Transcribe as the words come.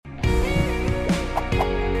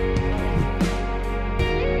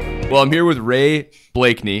Well, I'm here with Ray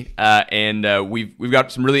Blakeney, and we've got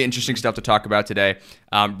some really interesting stuff to talk about today.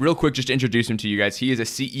 Real quick, just to introduce him to you guys, he is a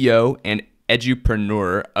CEO and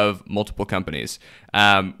edupreneur of multiple companies,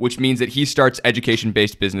 which means that he starts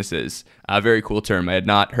education-based businesses. A very cool term. I had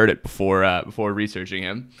not heard it before researching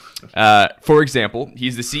him. For example,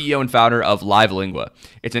 he's the CEO and founder of LiveLingua.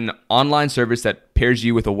 It's an online service that pairs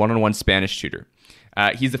you with a one-on-one Spanish tutor.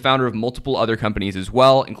 He's the founder of multiple other companies as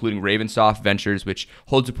well, including Ravensoft Ventures, which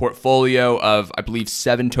holds a portfolio of, I believe,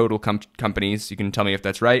 7 total companies. You can tell me if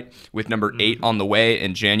that's right, with number 8 on the way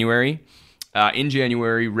in January. In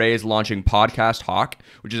January, Ray is launching Podcast Hawk,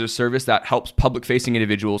 which is a service that helps public-facing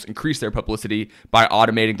individuals increase their publicity by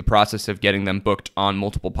automating the process of getting them booked on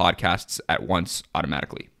multiple podcasts at once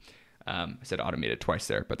automatically. I said automated twice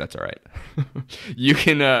there, but that's all right. You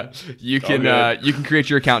can create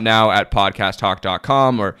your account now at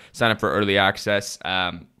podcasthawk.com or sign up for early access.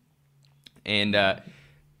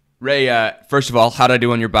 Ray, first of all, how'd I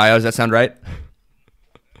do on your bio? Does that sound right?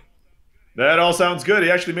 That all sounds good.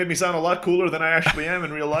 He actually made me sound a lot cooler than I actually am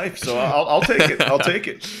in real life, so I'll take it. I'll take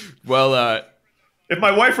it. Well, if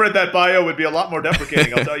my wife read that bio, it would be a lot more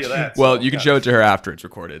deprecating, I'll tell you that. Well, so, you can show it to her after it's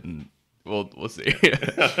recorded, and we'll see.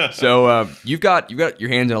 So you've got your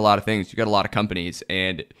hands in a lot of things. You've got a lot of companies,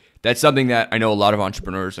 and that's something that I know a lot of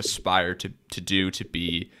entrepreneurs aspire to do, to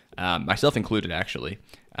be, myself included, actually.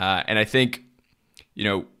 And I think,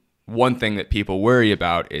 one thing that people worry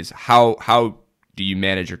about is how do you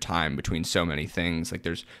manage your time between so many things? Like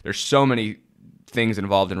there's so many things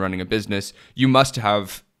involved in running a business. You must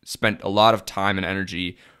have spent a lot of time and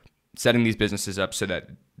energy setting these businesses up so that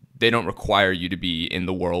they don't require you to be in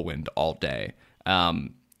the whirlwind all day.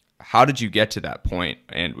 How did you get to that point,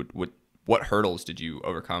 and what hurdles did you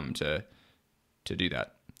overcome to do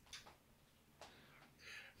that?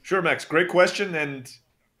 Sure, Max. Great question. And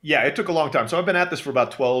yeah, it took a long time. So I've been at this for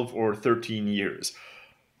about 12 or 13 years.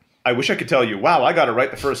 I wish I could tell you, wow, I got it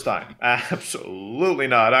right the first time. Absolutely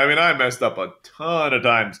not. I mean, I messed up a ton of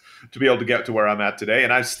times to be able to get to where I'm at today,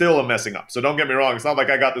 and I still am messing up. So don't get me wrong. It's not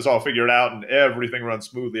like I got this all figured out and everything runs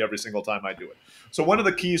smoothly every single time I do it. So one of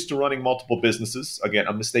the keys to running multiple businesses, again,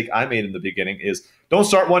 a mistake I made in the beginning, is don't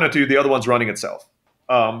start one or two, the other one's running itself.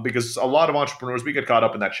 Because a lot of entrepreneurs, we get caught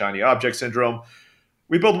up in that shiny object syndrome.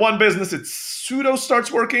 We build one business, it pseudo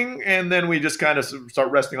starts working, and then we just kind of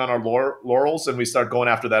start resting on our laurels, and we start going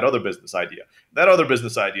after that other business idea,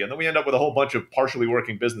 and then we end up with a whole bunch of partially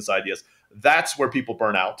working business ideas. That's where people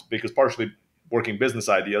burn out, because partially working business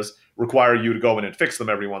ideas require you to go in and fix them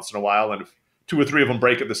every once in a while, and if 2 or 3 of them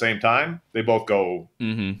break at the same time, they both go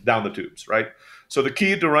down the tubes, right? So the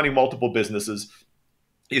key to running multiple businesses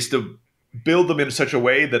is to build them in such a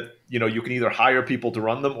way that you can either hire people to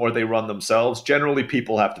run them or they run themselves. Generally,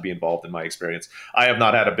 people have to be involved, in my experience. I have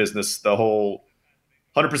not had a business, the whole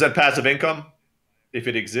 100% passive income, if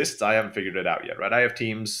it exists, I haven't figured it out yet, right? I have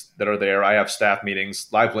teams that are there. I have staff meetings.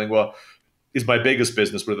 LiveLingua is my biggest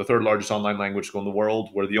business. We're the 3rd largest online language school in the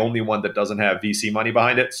world. We're the only one that doesn't have VC money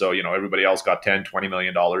behind it. So, everybody else got $10-20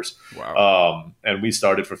 million. Wow. And we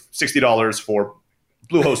started for $60 for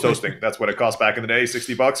Bluehost hosting. That's what it cost back in the day,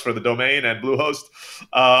 $60 for the domain and Bluehost.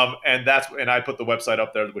 And I put the website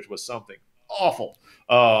up there, which was something awful.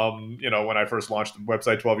 When I first launched the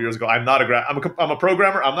website 12 years ago, I'm a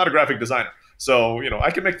programmer. I'm not a graphic designer. So,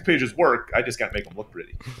 I can make the pages work. I just can't make them look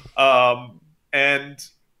pretty. And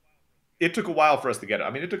it took a while for us to get it. I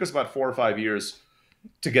mean, it took us about 4 or 5 years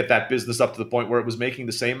to get that business up to the point where it was making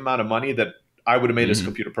the same amount of money that I would have made as a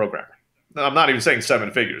computer programmer. Now, I'm not even saying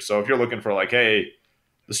 7 figures. So if you're looking for hey,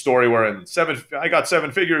 the story where I got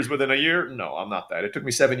 7 figures within a year. No, I'm not that. It took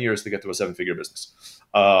me 7 years to get to a 7-figure business.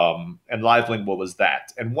 And LiveLingua was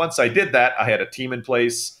that. And once I did that, I had a team in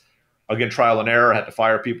place. Again, trial and error. I had to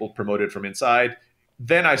fire people, promoted from inside.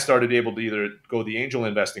 Then I started able to either go the angel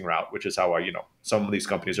investing route, which is how some of these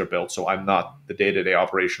companies are built. So I'm not the day-to-day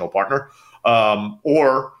operational partner.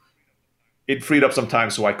 Or it freed up some time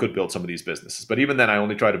so I could build some of these businesses. But even then, I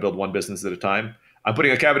only try to build one business at a time. I'm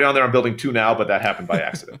putting a caveat on there. I'm building 2 now, but that happened by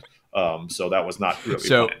accident. So that was not really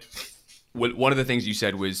planned. One of the things you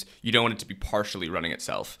said was you don't want it to be partially running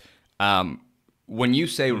itself. When you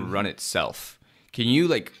say run itself, can you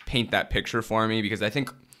paint that picture for me? Because I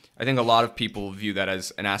think a lot of people view that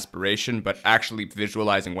as an aspiration, but actually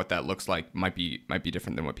visualizing what that looks like might be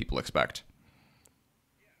different than what people expect.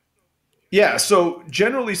 Yeah. So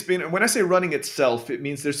generally speaking, when I say running itself, it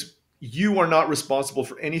means you are not responsible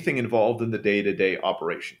for anything involved in the day-to-day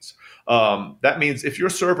operations. That means if your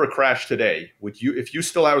server crashed today, if you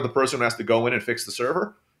still are the person who has to go in and fix the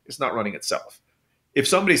server, it's not running itself. If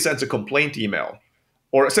somebody sends a complaint email,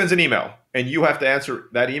 or sends an email and you have to answer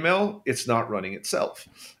that email, it's not running itself.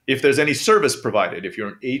 If there's any service provided, if you're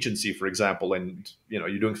an agency, for example, and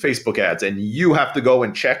you're doing Facebook ads and you have to go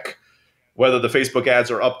and check whether the Facebook ads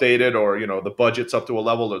are updated or the budget's up to a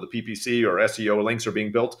level or the PPC or SEO links are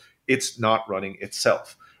being built, it's not running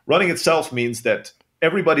itself. Running itself means that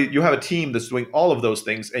you have a team that's doing all of those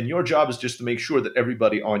things, and your job is just to make sure that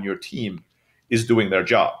everybody on your team is doing their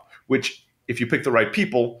job, which if you pick the right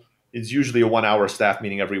people, is usually a 1-hour staff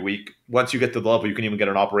meeting every week. Once you get to the level, you can even get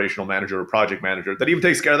an operational manager or project manager that even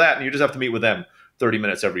takes care of that, and you just have to meet with them 30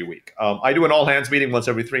 minutes every week. I do an all-hands meeting once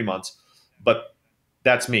every 3 months, but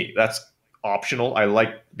that's me. That's optional. I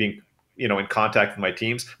like being in contact with my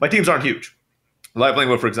teams. My teams aren't huge.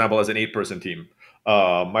 LiveLingua, for example, has an 8-person team.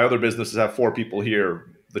 My other businesses have 4 people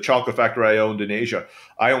here. The chocolate factory I owned in Asia,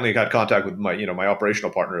 I only had contact with my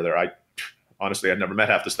operational partner there. Honestly, I'd never met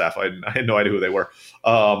half the staff. I had no idea who they were.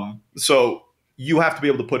 So you have to be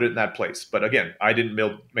able to put it in that place. But again, I didn't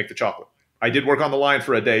make the chocolate. I did work on the line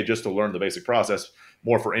for a day just to learn the basic process,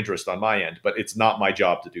 more for interest on my end. But it's not my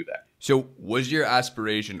job to do that. So was your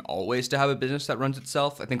aspiration always to have a business that runs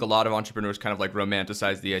itself? I think a lot of entrepreneurs kind of like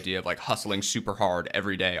romanticize the idea of like hustling super hard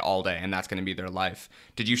every day, all day, and that's going to be their life.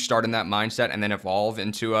 Did you start in that mindset and then evolve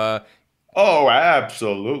into a... Oh,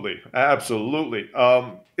 absolutely. Absolutely.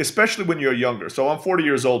 Especially when you're younger. So I'm 40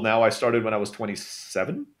 years old now. I started when I was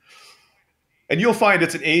 27. And you'll find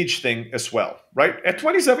it's an age thing as well, right? At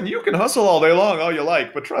 27, you can hustle all day long, all you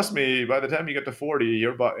like. But trust me, by the time you get to 40,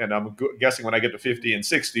 and I'm guessing when I get to 50 and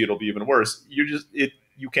 60, it'll be even worse.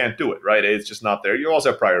 You can't do it, right? It's just not there. You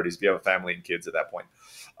also have priorities if you have a family and kids at that point.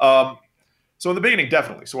 So in the beginning,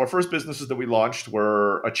 definitely. So our first businesses that we launched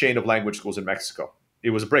were a chain of language schools in Mexico.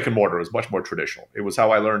 It was a brick and mortar. It was much more traditional. It was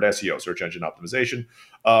how I learned SEO, search engine optimization,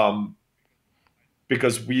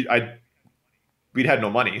 because we'd had no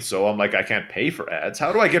money. So I'm like, I can't pay for ads.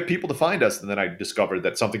 How do I get people to find us? And then I discovered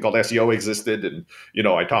that something called SEO existed, and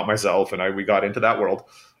I taught myself, and we got into that world.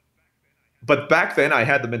 But back then, I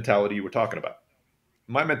had the mentality you were talking about.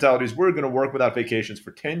 My mentality is we're going to work without vacations for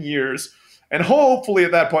 10 years, and hopefully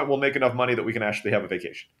at that point we'll make enough money that we can actually have a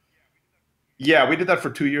vacation. Yeah, we did that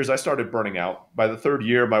for 2 years. I started burning out. By the 3rd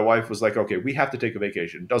year, my wife was like, okay, we have to take a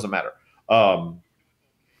vacation. It doesn't matter.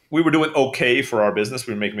 We were doing okay for our business.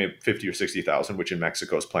 We were making maybe 50 or 60,000, which in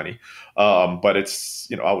Mexico is plenty. But it's,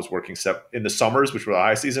 I was working in the summers, which were the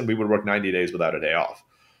high season, we would work 90 days without a day off.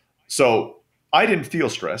 So I didn't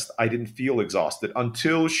feel stressed. I didn't feel exhausted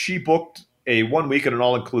until she booked a 1 week at an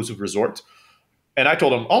all-inclusive resort. And I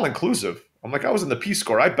told them, all-inclusive? I'm like, I was in the Peace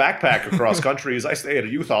Corps. I backpack across countries. I stay at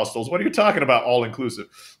youth hostels. What are you talking about, all-inclusive?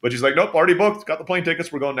 But she's like, nope, already booked. Got the plane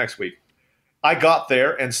tickets. We're going next week. I got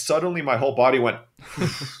there, and suddenly my whole body went,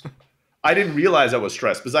 I didn't realize I was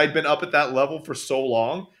stressed because I'd been up at that level for so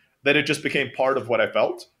long that it just became part of what I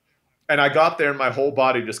felt. And I got there, and my whole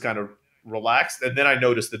body just kind of relaxed, and then I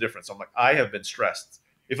noticed the difference. I'm like, I have been stressed.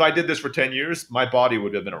 If I did this for 10 years, my body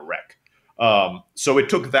would have been a wreck. So it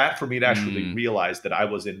took that for me to actually realize that I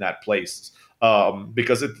was in that place.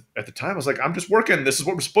 Because at the time I was like, I'm just working. This is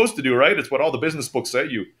what we're supposed to do, right? It's what all the business books say.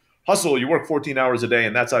 You hustle, you work 14 hours a day,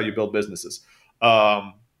 and that's how you build businesses.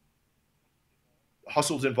 Hustle's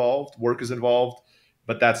involved, work is involved,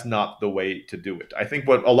 but that's not the way to do it. I think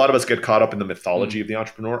what a lot of us get caught up in the mythology of the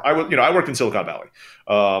entrepreneur. I worked in Silicon Valley.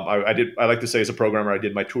 I like to say as a programmer, I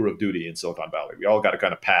did my tour of duty in Silicon Valley. We all got to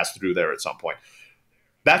kind of pass through there at some point.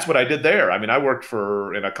 That's what I did there. I mean, I worked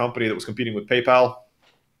in a company that was competing with PayPal.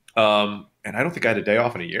 And I don't think I had a day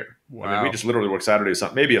off in a year. Wow. I mean, we just literally worked Saturday,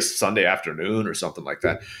 maybe a Sunday afternoon or something like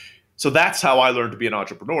that. So that's how I learned to be an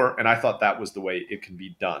entrepreneur. And I thought that was the way it can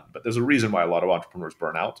be done. But there's a reason why a lot of entrepreneurs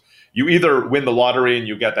burn out. You either win the lottery and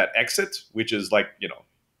you get that exit, which is like,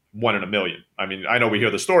 1 in a million. I mean, I know we hear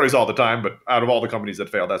the stories all the time, but out of all the companies that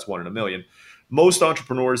fail, that's 1 in a million. Most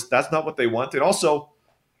entrepreneurs, that's not what they want. And also,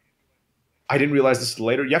 I didn't realize this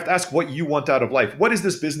later. You have to ask what you want out of life. What is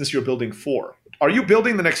this business you're building for? Are you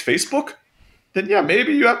building the next Facebook? Then yeah,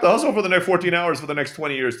 maybe you have to hustle for the next 14 hours for the next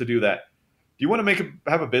 20 years to do that. Do you want to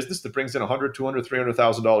have a business that brings in $100,000, $200,000,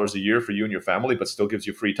 $300,000 a year for you and your family, but still gives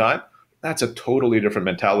you free time? That's a totally different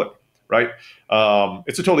mentality, right?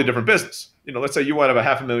 It's a totally different business. Let's say you want to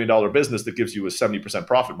have a $500,000 business that gives you a 70%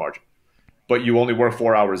 profit margin, but you only work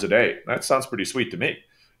 4 hours a day. That sounds pretty sweet to me.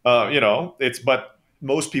 But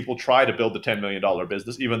most people try to build the $10 million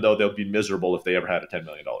business, even though they'll be miserable if they ever had a $10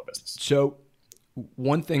 million business. So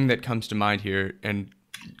one thing that comes to mind here, and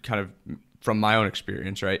kind of from my own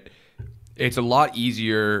experience, right? It's a lot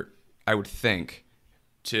easier, I would think,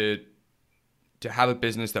 to have a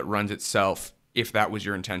business that runs itself if that was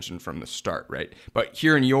your intention from the start, right? But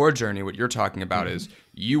here in your journey, what you're talking about is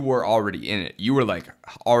you were already in it. You were like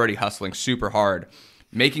already hustling super hard.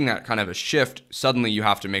 Making that kind of a shift, suddenly you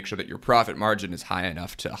have to make sure that your profit margin is high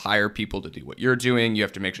enough to hire people to do what you're doing. You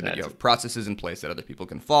have to make sure that you have processes in place that other people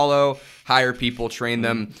can follow, hire people, train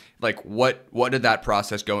them. Like what did that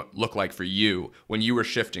process look like for you when you were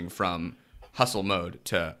shifting from hustle mode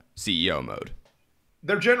to CEO mode?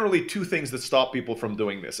 There are generally two things that stop people from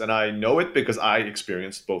doing this, and I know it because I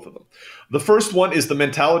experienced both of them. The first one is the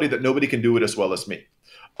mentality that nobody can do it as well as me.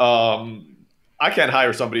 I can't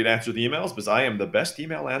hire somebody to answer the emails because I am the best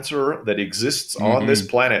email answerer that exists on this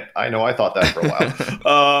planet. I know, I thought that for a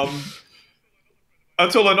while.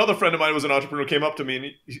 Until another friend of mine who was an entrepreneur came up to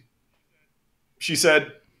me and she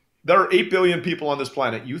said, there are 8 billion people on this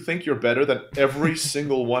planet. You think you're better than every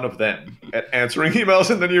single one of them at answering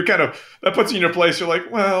emails? And then you that puts you in your place. You're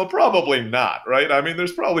like, well, probably not, right? I mean,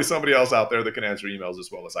 there's probably somebody else out there that can answer emails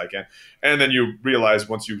as well as I can. And then you realize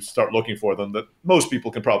once you start looking for them that most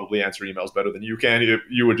people can probably answer emails better than you can.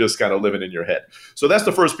 You were just kind of living in your head. So that's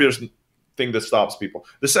the first thing that stops people.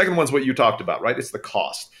 The second one's what you talked about, right? It's the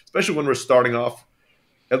cost, especially when we're starting off.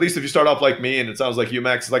 At least if you start off like me, and it sounds like you,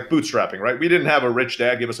 Max, it's like bootstrapping, right? We didn't have a rich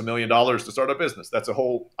dad give us $1 million to start a business. That's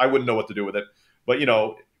I wouldn't know what to do with it. But,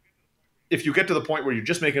 if you get to the point where you're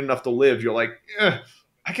just making enough to live, you're like,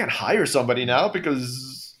 I can't hire somebody now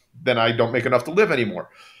because then I don't make enough to live anymore.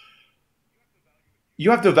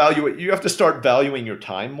 You have to evaluate. You have to start valuing your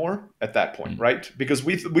time more at that point, right? Because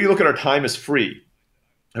we look at our time as free.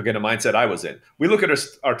 Again, a mindset I was in. We look at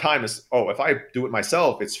our time as, if I do it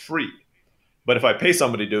myself, it's free. But if I pay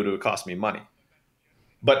somebody to do it, it would cost me money.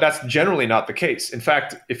 But that's generally not the case. In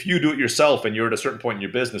fact, if you do it yourself and you're at a certain point in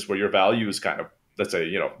your business where your value is kind of, let's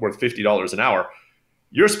say, worth $50 an hour,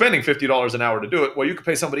 you're spending $50 an hour to do it. Well, you could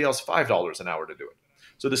pay somebody else $5 an hour to do it.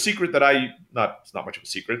 So the secret that it's not much of a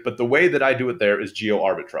secret, but the way that I do it there is geo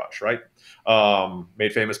arbitrage, right?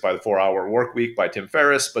 Made famous by the 4-Hour Work Week by Tim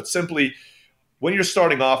Ferriss, but simply, when you're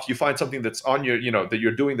starting off, you find something that's on your, that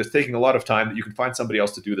you're doing that's taking a lot of time that you can find somebody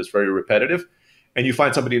else to do that's very repetitive, and you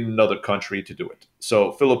find somebody in another country to do it.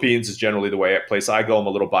 So Philippines is generally the place I go. I'm a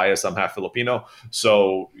little biased. I'm half Filipino.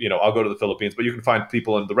 So, I'll go to the Philippines, but you can find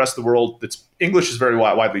people in the rest of the world. English is very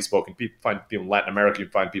widely spoken. Find people in Latin America, you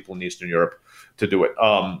find people in Eastern Europe to do it.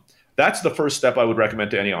 That's the first step I would recommend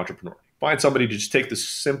to any entrepreneur. Find somebody to just take this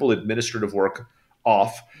simple administrative work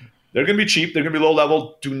off. They're going to be cheap. They're going to be low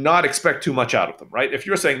level. Do not expect too much out of them, right? If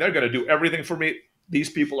you're saying they're going to do everything for me, these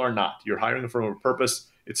people are not. You're hiring them for a purpose.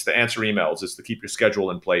 It's to answer emails. It's to keep your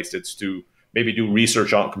schedule in place. It's to maybe do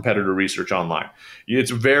competitor research online.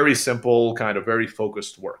 It's very simple, kind of very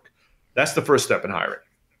focused work. That's the first step in hiring.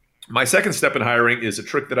 My second step in hiring is a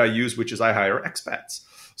trick that I use, which is I hire expats.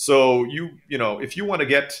 So if you want to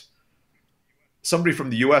get somebody from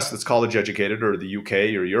the US that's college educated, or the UK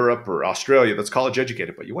or Europe or Australia that's college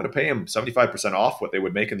educated, but you want to pay them 75% off what they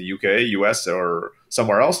would make in the UK, US, or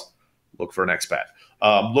somewhere else, look for an expat.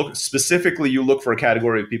 You look for a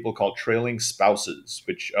category of people called trailing spouses,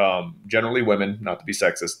 which generally women, not to be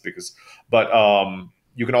sexist, but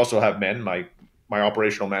you can also have men. My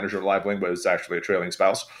operational manager at LiveLingua is actually a trailing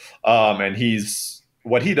spouse. And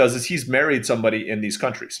what he does is he's married somebody in these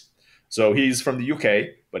countries. So he's from the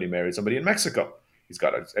UK, but he married somebody in Mexico. He's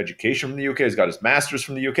got his education from the UK. He's got his master's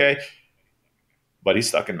from the UK, but he's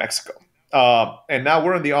stuck in Mexico. And now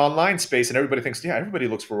we're in the online space, and everybody thinks, everybody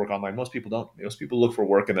looks for work online. Most people don't. Most people look for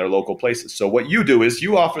work in their local places. So what you do is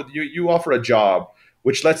you offer a job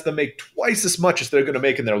which lets them make twice as much as they're going to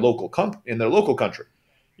make in their local country.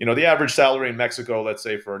 The average salary in Mexico, let's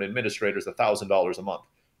say for an administrator, is $1,000 a month.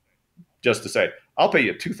 Just to say, I'll pay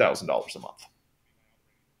you $2,000 a month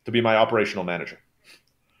to be my operational manager.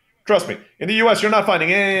 Trust me, in the U.S., you're not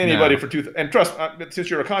finding anybody for and trust, since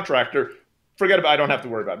you're a contractor, forget about. I don't have to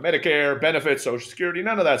worry about Medicare, benefits, Social Security,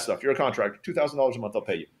 none of that stuff. You're a contractor, $2,000 a month, I'll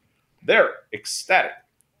pay you. They're ecstatic.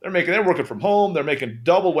 They're working from home. They're making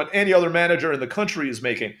double what any other manager in the country is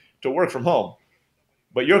making to work from home.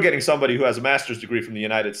 But you're getting somebody who has a master's degree from the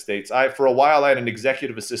United States. For a while, I had an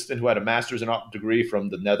executive assistant who had a master's degree from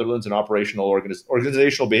the Netherlands in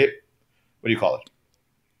organizational behavior. What do you call it?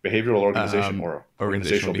 Behavioral organization or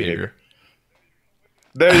organizational behavior.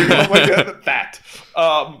 There you go. That.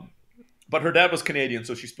 But her dad was Canadian,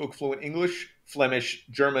 so she spoke fluent English, Flemish,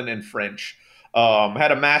 German, and French.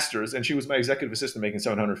 Had a master's, and she was my executive assistant, making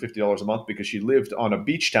 $750 a month because she lived on a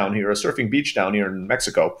surfing beach town here in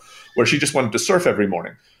Mexico, where she just wanted to surf every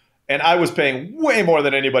morning. And I was paying way more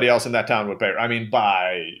than anybody else in that town would pay her. I mean,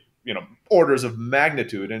 by orders of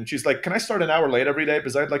magnitude. And she's like, "Can I start an hour late every day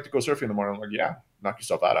because I'd like to go surfing in the morning?" I'm like, "Yeah, knock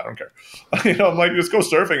yourself out. I don't care. I'm like, just go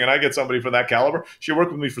surfing, and I get somebody for that caliber. She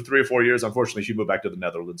worked with me for 3 or 4 years. Unfortunately, she moved back to the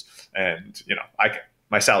Netherlands, and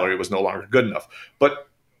my salary was no longer good enough. But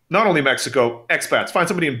not only Mexico, expats. Find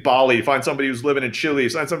somebody in Bali. Find somebody who's living in Chile.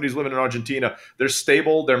 Find somebody who's living in Argentina. They're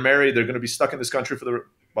stable. They're married. They're going to be stuck in this country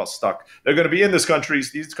stuck. They're going to be in these countries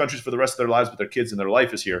for the rest of their lives, but their kids and their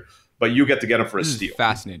life is here. But you get to get them for a steal.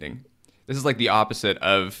 Fascinating. This is like the opposite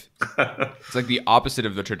of it's like the opposite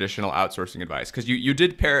of the traditional outsourcing advice, because you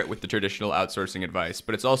did pair it with the traditional outsourcing advice,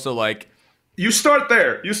 but it's also like you start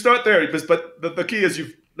there. But the key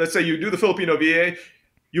is let's say you do the Filipino VA.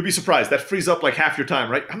 You'll be surprised. That frees up like half your time,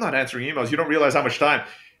 right? I'm not answering emails. You don't realize how much time.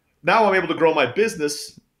 Now I'm able to grow my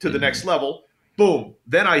business to the next level. Boom.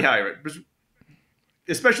 Then I hire it.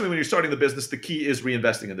 Especially when you're starting the business, the key is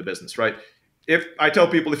reinvesting in the business, right? If I tell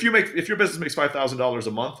people, if your business makes $5,000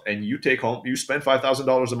 a month and you spend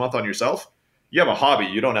 $5,000 a month on yourself, you have a hobby.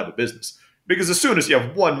 You don't have a business. Because as soon as you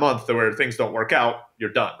have 1 month where things don't work out,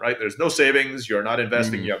 you're done, right? There's no savings. You're not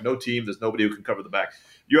investing. You have no team. There's nobody who can cover the back.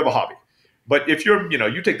 You have a hobby. But if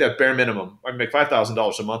you take that bare minimum, I make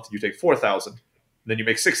 $5,000 a month, you take $4,000, then you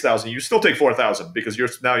make $6,000, you still take $4,000 because you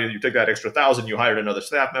take that extra $1,000, you hired another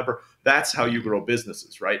staff member. That's how you grow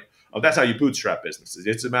businesses, right? That's how you bootstrap businesses.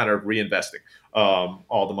 It's a matter of reinvesting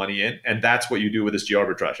all the money in, and that's what you do with this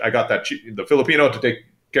geo-arbitrage. I got the Filipino to take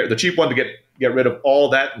the cheap one to get rid of all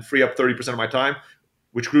that and free up 30% of my time,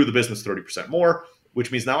 which grew the business 30% more,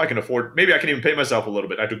 which means now I can afford, maybe I can even pay myself a little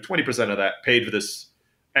bit. I took 20% of that, paid for this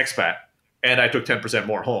expat, and I took 10%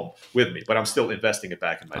 more home with me, but I'm still investing it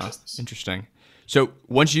back in my business. Interesting. So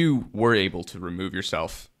once you were able to remove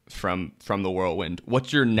yourself from the whirlwind,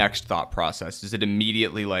 what's your next thought process? Is it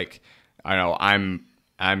immediately like, I don't know,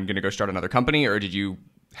 I'm going to go start another company, or did you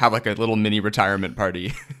have like a little mini retirement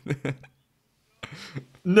party?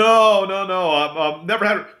 No. Never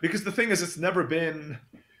had, because the thing is, it's never been.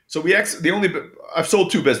 So I've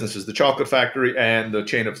sold 2 businesses, the chocolate factory and the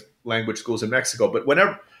chain of language schools in Mexico. But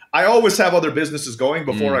whenever I always have other businesses going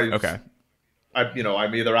before I'm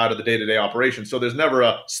either out of the day-to-day operation. So there's never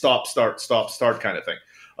a stop, start kind of thing.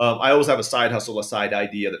 I always have a side hustle, a side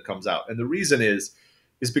idea that comes out. And the reason is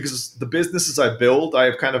because the businesses I build,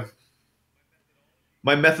 I have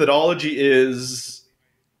my methodology is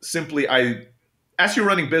simply, as you're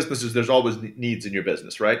running businesses, there's always needs in your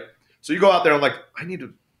business, right? So you go out there and I need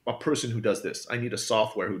a person who does this. I need a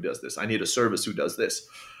software who does this. I need a service who does this.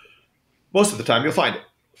 Most of the time you'll find it.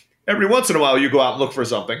 Every once in a while you go out and look for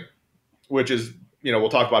something, which is, we'll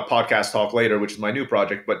talk about Podcast Talk later, which is my new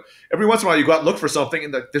project. But every once in a while you go out and look for something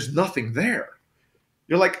and there's nothing there.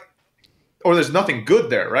 You're like, or there's nothing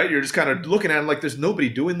good there, right? You're just kind of looking at it like there's nobody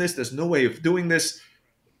doing this. There's no way of doing this.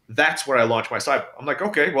 That's where I launch my side. I'm like,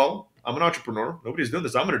 okay, well, I'm an entrepreneur. Nobody's doing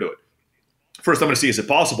this. I'm going to do it. First, I'm going to see, is it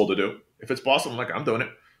possible to do? If it's possible, I'm doing it.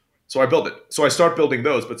 So I build it. So I start building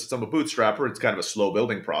those. But since I'm a bootstrapper, it's kind of a slow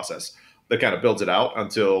building process that kind of builds it out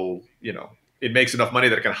until, it makes enough money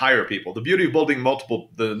that it can hire people. The beauty of building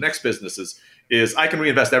the next businesses is I can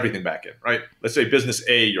reinvest everything back in, right? Let's say business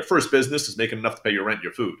A, your first business is making enough to pay your rent,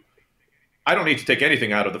 your food. I don't need to take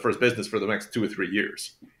anything out of the first business for the next 2 or 3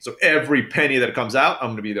 years. So every penny that comes out, I'm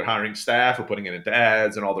going to be either hiring staff or putting it into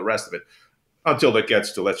ads and all the rest of it until it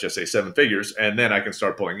gets to, let's just say, 7 figures. And then I can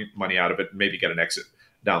start pulling money out of it and maybe get an exit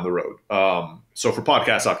down the road. So for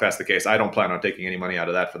Podcast Talk, that's the case. I don't plan on taking any money out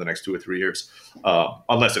of that for the next 2 or 3 years,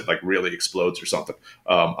 unless it really explodes or something.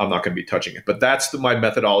 I'm not going to be touching it. But that's my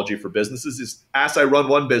methodology for businesses is as I run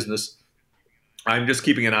one business, I'm just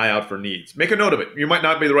keeping an eye out for needs. Make a note of it. You might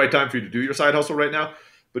not be the right time for you to do your side hustle right now,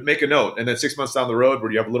 but make a note. And then 6 months down the road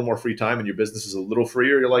where you have a little more free time and your business is a little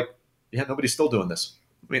freer, you're like, yeah, nobody's still doing this.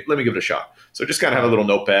 Let me give it a shot. So just kind of have a little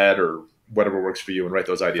notepad or whatever works for you and write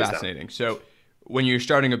those ideas down. Fascinating. So when you're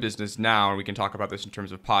starting a business now, and we can talk about this in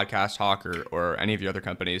terms of Podcast Talk or any of your other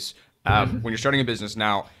companies, when you're starting a business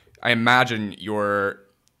now, I imagine your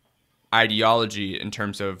ideology in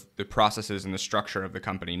terms of the processes and the structure of the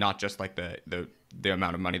company, not just like the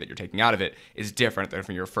amount of money that you're taking out of it, is different than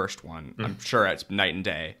from your first one. I'm sure it's night and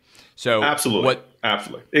day. So absolutely.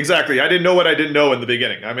 Exactly. I didn't know what I didn't know in the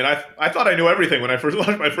beginning. I mean, I thought I knew everything when I first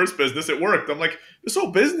launched my first business. It worked. I'm like, this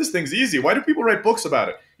whole business thing's easy. Why do people write books about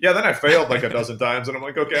it? Yeah, then I failed like a dozen times, and I'm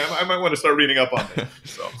like, okay, I might want to start reading up on it.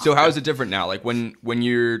 So how is it different now? Like when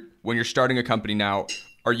you're starting a company now,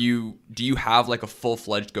 do you have like a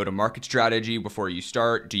full-fledged go-to-market strategy before you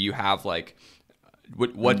start? Do you have like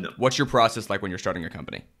what's your process like when you're starting a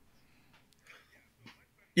company?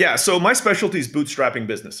 Yeah, so my specialty is bootstrapping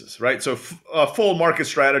businesses, right? So a full market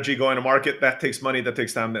strategy, going to market, that takes money, that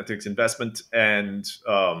takes time, that takes investment, and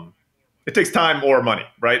it takes time or money,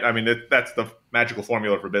 right? I mean, that's the magical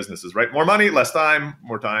formula for businesses, right? More money, less time,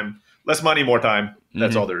 more time, less money, more time.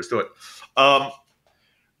 That's all there is to it.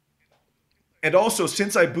 And also,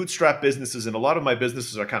 since I bootstrap businesses and a lot of my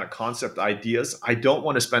businesses are kind of concept ideas, I don't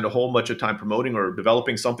want to spend a whole bunch of time promoting or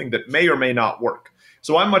developing something that may or may not work.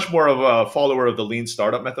 So I'm much more of a follower of the lean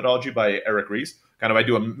startup methodology by Eric Ries. Kind of, I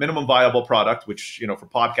do a minimum viable product, which, for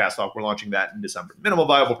Podcast Talk, we're launching that in December. Minimum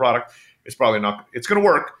viable product. It's probably not, it's going to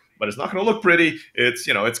work, but it's not going to look pretty. It's,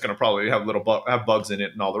 it's going to probably have have bugs in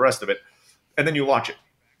it and all the rest of it. And then you launch it.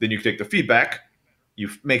 Then you take the feedback, you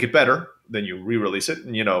make it better, then you re-release it,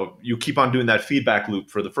 and you keep on doing that feedback loop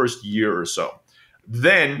for the first year or so.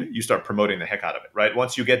 Then you start promoting the heck out of it, right?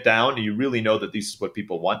 Once you get down, you really know that this is what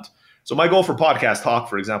people want. So my goal for Podcast Talk,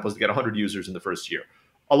 for example, is to get 100 users in the first year.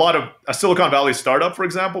 A Silicon Valley startup, for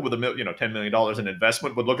example, with $10 million in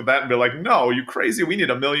investment would look at that and be like, no, you crazy? We need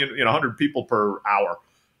 100 people per hour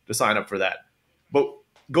to sign up for that. But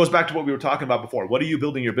it goes back to what we were talking about before. What are you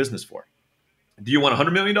building your business for? Do you want a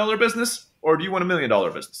 $100 million business or do you want $1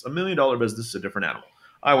 million business? $1 million business is a different animal.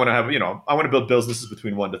 I want to have, I want to build businesses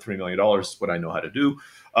between $1 to $3 million. Is what I know how to do.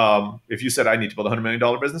 If you said I need to build a $100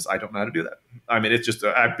 million business, I don't know how to do that. I mean, it's just,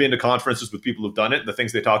 I've been to conferences with people who've done it. And the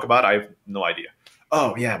things they talk about, I have no idea.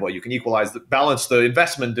 Oh yeah, well, you can balance the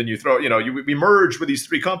investment and you throw, we merge with these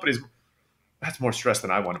three companies. That's more stress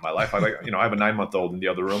than I want in my life. I have a 9-month-old in the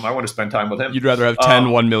other room. I want to spend time with him. You'd rather have 10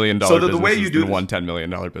 $1 million businesses the way you do than one $10 million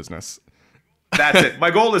business. That's it.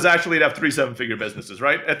 My goal is actually to have 3 7-figure businesses,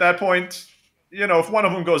 right? At that point, if one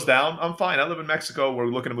of them goes down, I'm fine. I live in Mexico. We're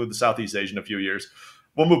looking to move to Southeast Asia in a few years.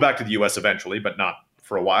 We'll move back to the US eventually, but not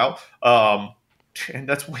for a while. And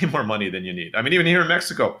that's way more money than you need. I mean, even here in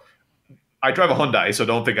Mexico, I drive a Hyundai, so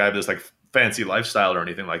don't think I have this fancy lifestyle or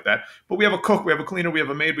anything like that. But we have a cook, we have a cleaner, we have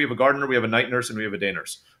a maid, we have a gardener, we have a night nurse, and we have a day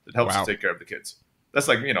nurse that helps us take care of the kids. That's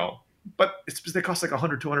but they cost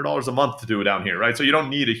 $100, $200 a month to do it down here, right? So you don't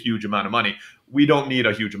need a huge amount of money. We don't need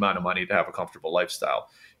a huge amount of money to have a comfortable lifestyle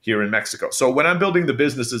here in Mexico. So when I'm building the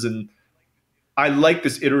businesses, and I like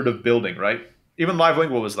this iterative building, right? Even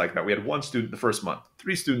LiveLingual was like that. We had 1 student the first month,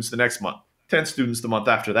 3 students the next month, 10 students the month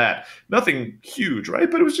after that. Nothing huge, right?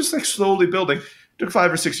 But it was just slowly building. It took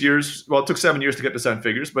 5 or 6 years. Well, it took 7 years to get to 7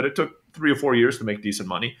 figures, but it took 3 or 4 years to make decent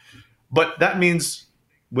money. But that means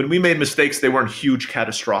when we made mistakes, they weren't huge,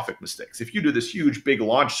 catastrophic mistakes. If you do this huge, big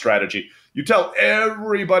launch strategy, you tell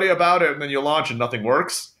everybody about it, and then you launch and nothing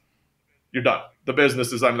works, you're done. The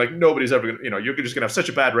business is, nobody's ever going to, you're just going to have such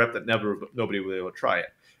a bad rep that nobody will be able to try it.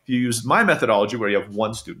 If you use my methodology where you have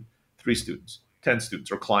 1 student, 3 students, 10 students,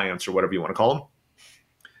 or clients, or whatever you want to call them,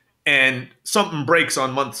 and something breaks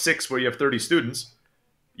on month 6 where you have 30 students,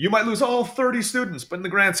 you might lose all 30 students. But in the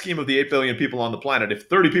grand scheme of the 8 billion people on the planet, if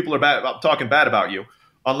 30 people are talking bad about you,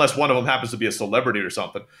 unless one of them happens to be a celebrity or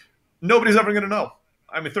something, nobody's ever going to know.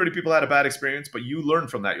 30 people had a bad experience, but you learn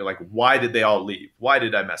from that. You're like, why did they all leave? Why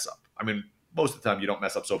did I mess up? Most of the time you don't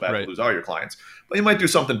mess up so bad to lose all your clients, but you might do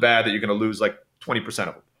something bad that you're going to lose 20%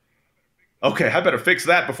 of them. Okay, I better fix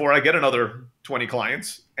that before I get another 20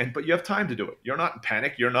 clients. But you have time to do it. You're not in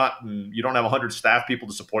panic. You don't have 100 staff people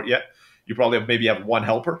to support yet. You probably maybe have 1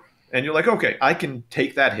 helper, and you're like, okay, I can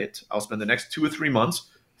take that hit. I'll spend the next 2 or 3 months,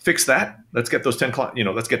 fix that. Let's get those 10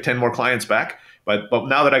 let's get 10 more clients back. But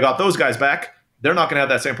now that I got those guys back, they're not going to have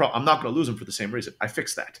that same problem. I'm not going to lose them for the same reason. I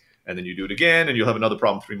fixed that. And then you do it again, and you'll have another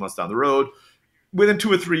problem 3 months down the road. Within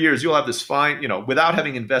 2 or 3 years, you'll have this fine, without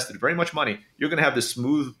having invested very much money, you're going to have this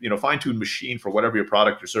smooth, fine-tuned machine for whatever your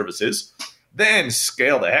product or service is. Then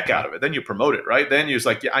scale the heck out of it. Then you promote it, right? Then you're just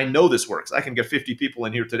like, yeah, I know this works. I can get 50 people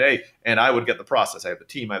in here today, and I would get the process. I have the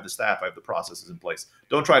team, I have the staff, I have the processes in place.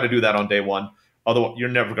 Don't try to do that on day one. Otherwise, you're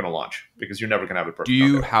never going to launch because you're never going to have it perfect. Do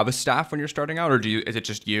you have a staff when you're starting out, or is it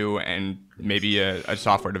just you and maybe a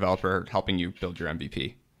software developer helping you build your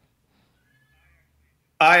MVP?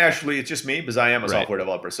 It's just me because I am a software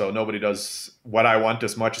developer. So nobody does what I want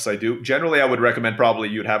as much as I do. Generally, I would recommend probably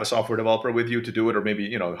you'd have a software developer with you to do it, or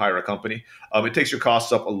maybe, hire a company. It takes your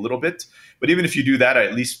costs up a little bit. But even if you do that, I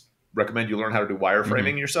at least recommend you learn how to do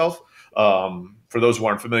wireframing yourself. For those who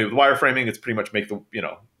aren't familiar with wireframing, it's pretty much make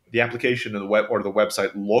the application and the web or the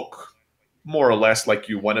website look more or less like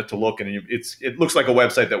you want it to look. And it looks like a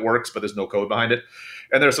website that works, but there's no code behind it.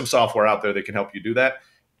 And there's some software out there that can help you do that.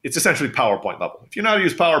 It's essentially PowerPoint level. If you know how to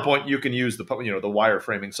use PowerPoint, you can use the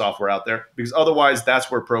wireframing software out there, because otherwise that's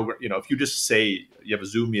where if you just say you have a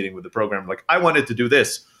Zoom meeting with the program, like, I wanted to do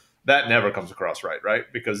this, that never comes across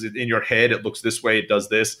right? Because in your head, it looks this way, it does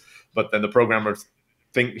this, but then the programmer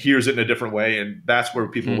hears it in a different way, and that's where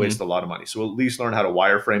people waste a lot of money. So at least learn how to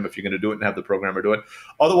wireframe if you're going to do it and have the programmer do it.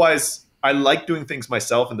 Otherwise, I like doing things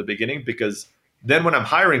myself in the beginning, because then when I'm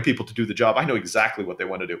hiring people to do the job, I know exactly what they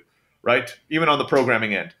want to do. right? Even on the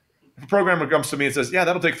programming end. If a programmer comes to me and says, yeah,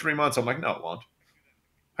 that'll take 3 months, I'm like, no, it won't.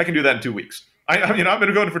 I can do that in 2 weeks. I've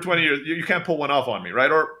been going for 20 years. You can't pull one off on me, right?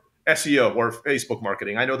 Or SEO or Facebook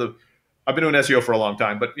marketing. I've been doing SEO for a long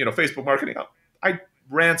time, but Facebook marketing, I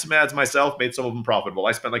ran some ads myself, made some of them profitable.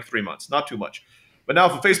 I spent like 3 months, not too much. But now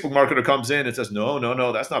if a Facebook marketer comes in and says,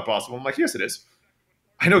 no, that's not possible, I'm like, yes, it is.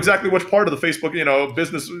 I know exactly which part of the Facebook,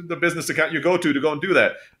 the business account you go to and do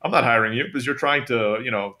that. I'm not hiring you because you're trying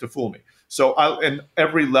to fool me. So in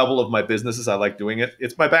every level of my businesses, I like doing it.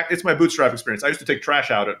 It's my bootstrap experience. I used to take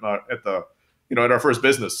trash out at our first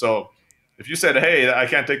business. So if you said, hey, I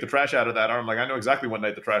can't take the trash out of that arm, like I know exactly what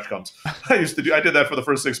night the trash comes. I did that for the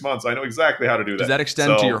first 6 months. I know exactly how to do that. Does that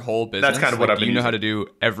extend to your whole business? That's kind of what I've been Do you know using. how to do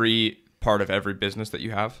every part of every business that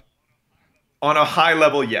you have? On a high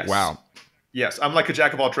level, yes. Wow. Yes, I'm like a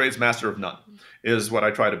jack of all trades, master of none, is what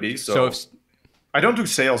I try to be. So I don't do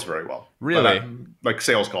sales very well. Really? Like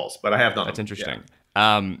sales calls, but I have done That's them. interesting.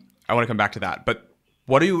 Yeah. I want to come back to that. But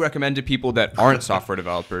what do you recommend to people that aren't software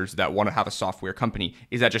developers that want to have a software company?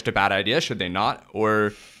 Is that just a bad idea? Should they not?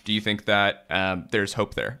 Or do you think that there's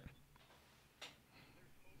hope there?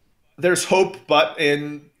 There's hope, but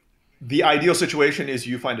in the ideal situation is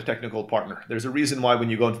you find a technical partner. There's a reason why when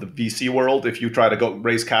you go into the VC world, if you try to go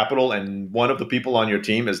raise capital and one of the people on your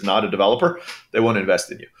team is not a developer, they won't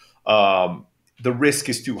invest in you. The risk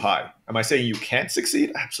is too high. Am I saying you can't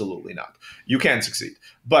succeed? Absolutely not. You can succeed,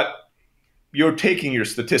 but you're taking your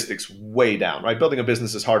statistics way down, right? Building a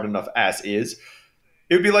business is hard enough as is.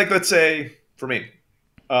 It would be like, let's say, for me,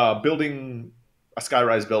 building a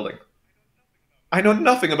skyrise building. I know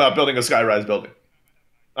nothing about building a skyrise building.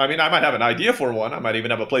 I mean, I might have an idea for one. I might even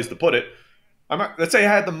have a place to put it. Let's say I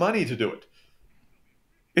had the money to do it.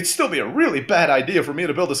 It'd still be a really bad idea for me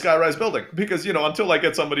to build a skyrise building because, until I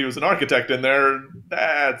get somebody who's an architect in there,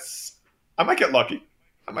 I might get lucky.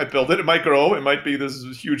 I might build it. It might grow. It might be this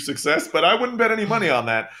huge success, but I wouldn't bet any money on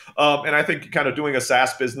that. And I think kind of doing a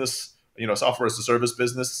SaaS business, software as a service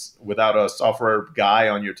business without a software guy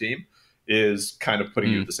on your team is kind of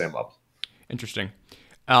putting you at the same level. Interesting.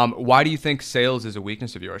 Why do you think sales is a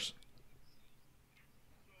weakness of yours?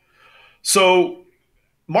 So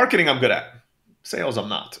marketing, I'm good at. Sales, I'm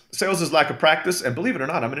not. Sales is lack of practice, and believe it or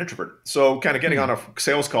not, I'm an introvert. So kind of getting on a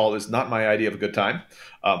sales call is not my idea of a good time.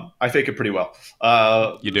 I fake it pretty well.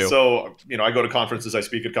 You do. So, I go to conferences, I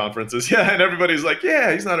speak at conferences. Yeah, and everybody's like,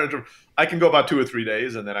 yeah, he's not an introvert. I can go about 2 or 3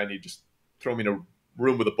 days, and then I need just throw me in a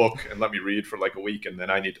room with a book and let me read for like a week, and then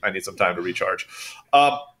I need some time to recharge.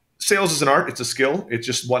 Sales is an art. It's a skill. It's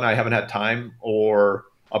just one I haven't had time or,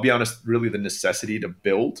 I'll be honest, really the necessity to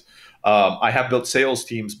build. I have built sales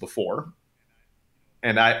teams before.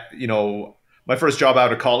 And my first job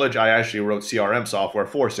out of college, I actually wrote CRM software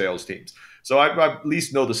for sales teams. So I at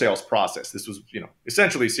least know the sales process. This was,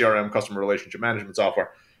 essentially CRM, customer relationship management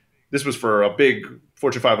software. This was for a big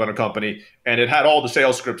Fortune 500 company, and it had all the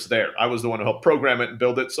sales scripts there. I was the one who helped program it and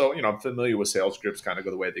build it. So, I'm familiar with sales scripts, kind of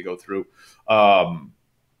go the way they go through.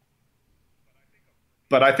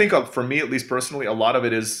 But I think for me, at least personally, a lot of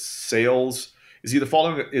it is sales is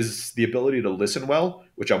either is the ability to listen well,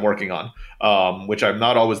 which I'm working on, which I'm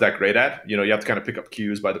not always that great at. You have to kind of pick up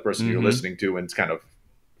cues by the person you're listening to and kind of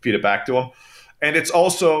feed it back to them. And it's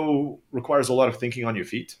also requires a lot of thinking on your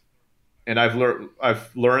feet. And I've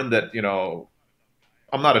learned that,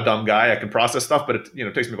 I'm not a dumb guy. I can process stuff, but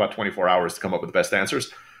it takes me about 24 hours to come up with the best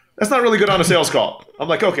answers. That's not really good on a sales call. I'm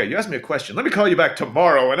like, okay, you asked me a question. Let me call you back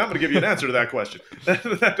tomorrow, and I'm going to give you an answer to that question.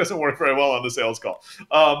 That doesn't work very well on the sales call.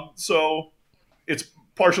 So it's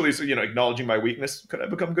partially, acknowledging my weakness. Could I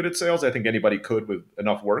become good at sales? I think anybody could with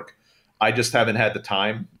enough work. I just haven't had the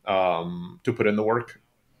time to put in the work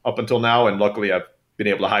up until now. And luckily, I've been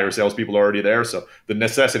able to hire salespeople already there. So the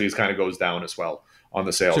necessities kind of goes down as well on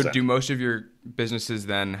the sales end. Do most of your businesses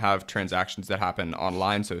then have transactions that happen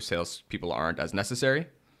online, so salespeople aren't as necessary?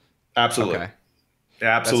 Absolutely. Okay.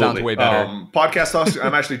 Yeah, absolutely. That sounds way better. Podcast talks.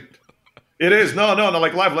 I'm actually. It is no.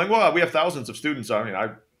 Like Live Lingua, we have thousands of students. I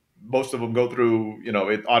mean, most of them go through,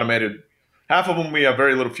 it automated. Half of them we have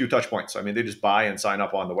very few touch points. I mean, they just buy and sign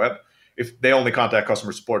up on the web. If they only contact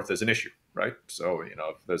customer support if there's an issue, right? So, if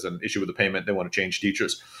there's an issue with the payment, they want to change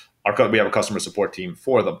teachers. We have a customer support team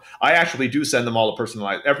for them. I actually do send them all a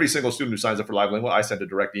personalized. Every single student who signs up for Live Lingua, I send a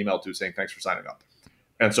direct email to saying thanks for signing up.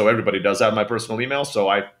 And so everybody does have my personal email. So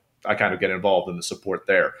I kind of get involved in the support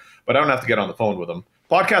there, but I don't have to get on the phone with them.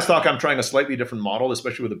 Podcast Talk, I'm trying a slightly different model,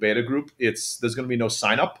 especially with the beta group. There's going to be no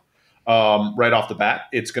sign up right off the bat.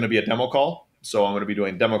 It's going to be a demo call. So I'm going to be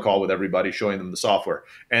doing a demo call with everybody, showing them the software.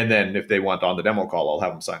 And then if they want on the demo call, I'll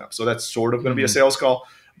have them sign up. So that's sort of going to be a sales call,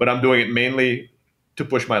 but I'm doing it mainly to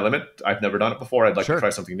push my limit. I've never done it before. I'd like to try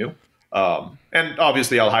something new. And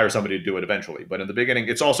obviously I'll hire somebody to do it eventually. But in the beginning,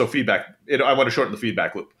 it's also feedback. I want to shorten the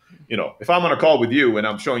feedback loop. If I'm on a call with you and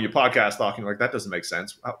I'm showing you podcast talking, like that doesn't make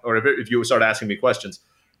sense. Or if you start asking me questions,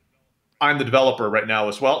 I'm the developer right now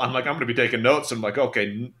as well. I'm going to be taking notes. And I'm like,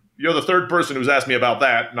 okay, you're the third person who's asked me about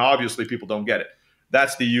that. And obviously people don't get it.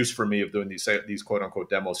 That's the use for me of doing these quote unquote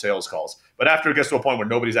demo sales calls. But after it gets to a point where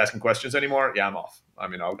nobody's asking questions anymore, I'm off.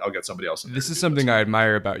 I'll get somebody else. This is something I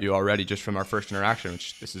admire about you already, just from our first interaction,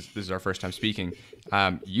 which this is our first time speaking.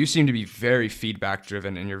 You seem to be very feedback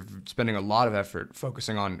driven, and you're spending a lot of effort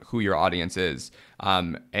focusing on who your audience is.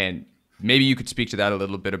 And maybe you could speak to that a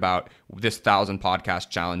little bit about this 1,000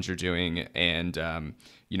 podcast challenge you're doing, and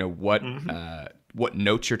what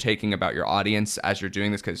notes you're taking about your audience as you're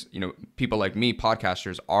doing this, because people like me,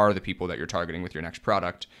 podcasters, are the people that you're targeting with your next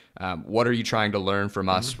product. What are you trying to learn from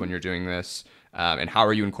us when you're doing this, and how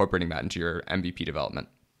are you incorporating that into your MVP development?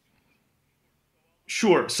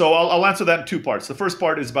 Sure. So I'll answer that in two parts. The first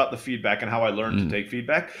part is about the feedback and how I learned to take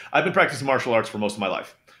feedback. I've been practicing martial arts for most of my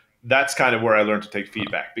life. That's kind of where I learned to take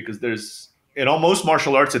feedback, because in most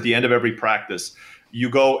martial arts, at the end of every practice, you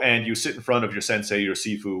go and you sit in front of your sensei, your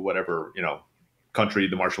sifu, whatever country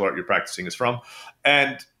the martial art you're practicing is from,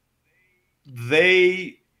 and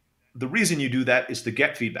the reason you do that is to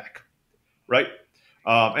get feedback, right?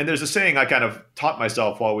 And there's a saying I kind of taught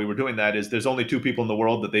myself while we were doing that, is there's only two people in the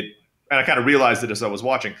world and I kind of realized it as I was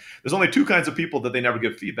watching. There's only two kinds of people that they never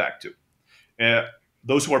give feedback to: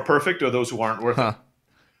 those who are perfect or those who aren't worth it.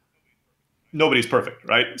 Nobody's perfect,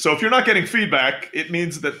 right? So if you're not getting feedback, it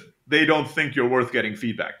means that they don't think you're worth getting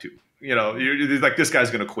feedback to. You're like, this guy's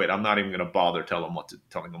going to quit. I'm not even going to bother telling him what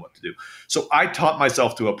to do. So I taught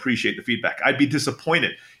myself to appreciate the feedback. I'd be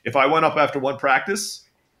disappointed if I went up after one practice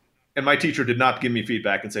and my teacher did not give me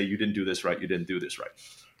feedback and say, you didn't do this right, you didn't do this right.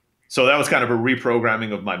 So that was kind of a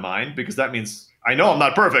reprogramming of my mind, because that means I know I'm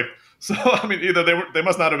not perfect. So, either they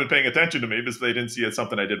must not have been paying attention to me because they didn't see it's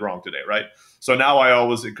something I did wrong today, right? So now I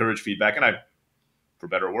always encourage feedback, and for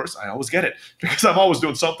better or worse, I always get it, because I'm always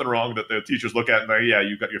doing something wrong that the teachers look at and like, yeah,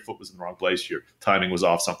 your foot was in the wrong place, your timing was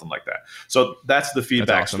off, something like that. So that's the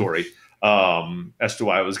feedback story as to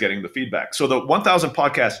why I was getting the feedback. So the 1,000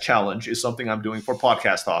 podcast challenge is something I'm doing for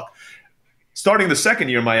Podcast Talk. Starting the second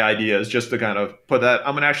year, my idea is just to kind of put that,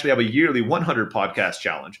 I'm going to actually have a yearly 100 podcast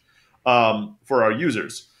challenge for our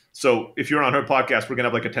users. So if you're on her podcast, we're going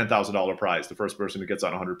to have like a $10,000 prize. The first person who gets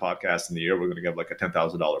on 100 podcasts in the year, we're going to give like a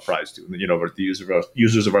 $10,000 prize to, the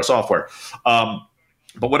users of our software.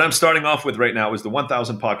 But what I'm starting off with right now is the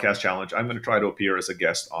 1,000 podcast challenge. I'm going to try to appear as a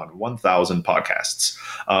guest on 1,000 podcasts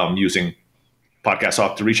using Podcast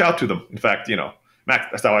Talk to reach out to them. In fact,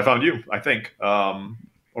 Mac, that's how I found you, I think.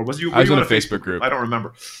 Or was you? I was in a Facebook group. I don't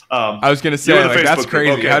remember. I was going to say, that's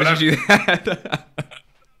crazy. Okay, how did you do that?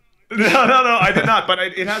 No, I did not, but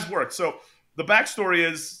it has worked. So the backstory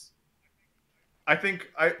is, I think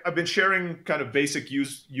I've been sharing kind of basic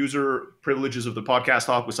user privileges of the Podcast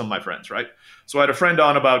Talk with some of my friends, right? So I had a friend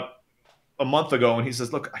on about a month ago, and he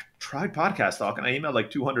says, look, I tried Podcast Talk, and I emailed like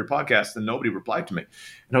 200 podcasts, and nobody replied to me.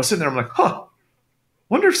 And I was sitting there, I'm like,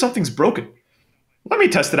 wonder if something's broken. Let me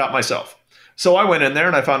test it out myself. So I went in there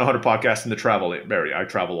and I found 100 podcasts in the travel area. I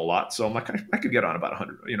travel a lot. So I'm like, I could get on about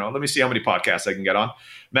 100. Let me see how many podcasts I can get on.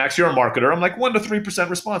 Max, you're a marketer. I'm like, 1 to 3%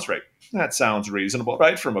 response rate. That sounds reasonable,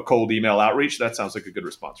 right? From a cold email outreach, that sounds like a good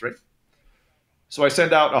response rate. So I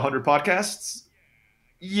send out 100 podcasts.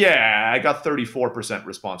 Yeah, I got 34%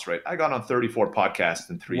 response rate. I got on 34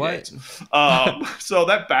 podcasts in 3 days. So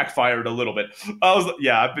that backfired a little bit.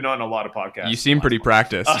 I've been on a lot of podcasts. You seem pretty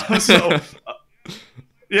practiced.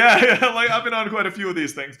 Yeah, like I've been on quite a few of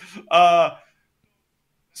these things.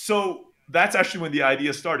 So that's actually when the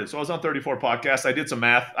idea started. So I was on 34 podcasts. I did some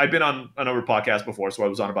math. I've been on another podcast before, so I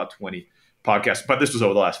was on about 20 podcasts. But this was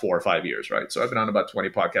over the last 4 or 5 years, right? So I've been on about 20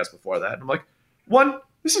 podcasts before that. And I'm like,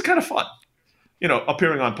 this is kind of fun,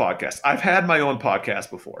 appearing on podcasts. I've had my own podcast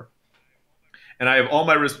before. And I have all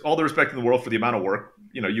the respect in the world for the amount of work,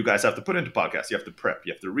 you guys have to put into podcasts. You have to prep.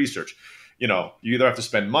 You have to research. You either have to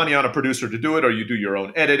spend money on a producer to do it, or you do your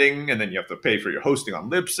own editing, and then you have to pay for your hosting on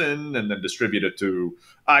Libsyn, and then distribute it to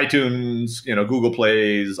iTunes, Google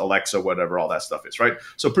Plays, Alexa, whatever all that stuff is, right?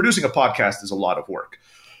 So producing a podcast is a lot of work.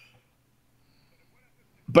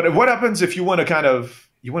 But what happens if you want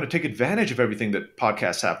to take advantage of everything that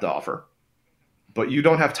podcasts have to offer, but you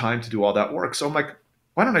don't have time to do all that work? So I'm like,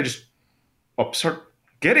 why don't I just start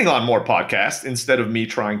getting on more podcasts instead of me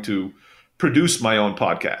trying to produce my own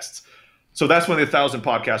podcasts? So that's when the 1,000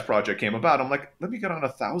 podcast project came about. I'm like, let me get on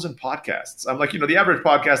 1,000 podcasts. I'm like, the average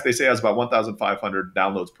podcast they say has about 1,500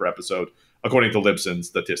 downloads per episode. according to Libsyn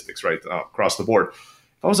statistics, right, across the board.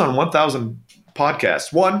 If I was on 1,000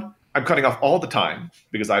 podcasts, one, I'm cutting off all the time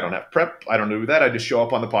because I don't have prep. I don't do that. I just show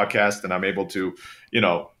up on the podcast and I'm able to,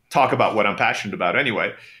 talk about what I'm passionate about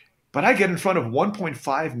anyway. But I get in front of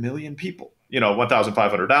 1.5 million people,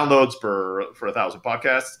 1,500 downloads for 1,000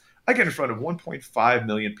 podcasts. I get in front of 1.5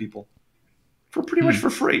 million people for pretty much for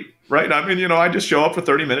free, right? I mean, I just show up for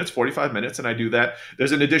 30 minutes, 45 minutes, and I do that.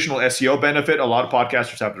 There's an additional SEO benefit. A lot of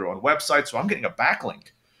podcasters have their own website, so I'm getting a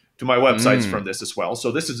backlink to my websites from this as well.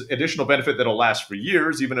 So this is additional benefit that'll last for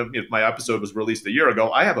years. Even if my episode was released a year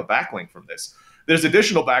ago, I have a backlink from this. There's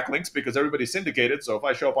additional backlinks because everybody's syndicated. So if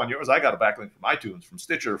I show up on yours, I got a backlink from iTunes, from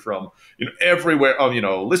Stitcher, from everywhere,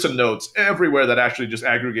 Listen Notes, everywhere that actually just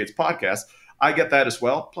aggregates podcasts. I get that as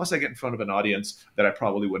well. Plus, I get in front of an audience that I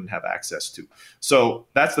probably wouldn't have access to. So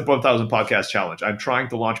that's the 1,000 podcast challenge. I'm trying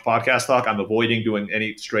to launch Podcast Talk. I'm avoiding doing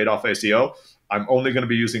any straight off SEO. I'm only going to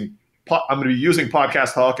be using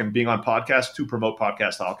Podcast Talk and being on podcasts to promote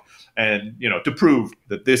Podcast Talk and, to prove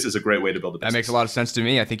that this is a great way to build a business. That makes a lot of sense to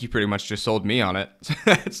me. I think you pretty much just sold me on it.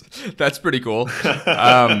 That's pretty cool.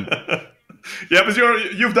 Yeah, because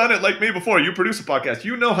you've done it like me before. You produce a podcast.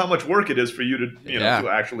 You know how much work it is for you to to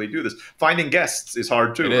actually do this. Finding guests is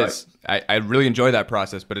hard too. It is. I really enjoy that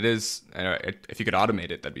process, but it is. If you could automate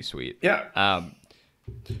it, that'd be sweet. Yeah.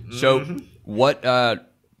 So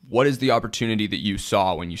what is the opportunity that you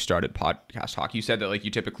saw when you started Podcast Talk? You said that you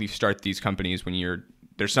typically start these companies when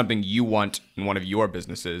there's something you want in one of your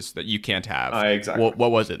businesses that you can't have. Exactly. What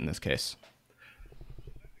was it in this case?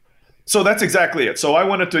 So that's exactly it. So I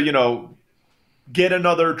wanted to get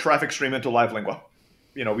another traffic stream into LiveLingua.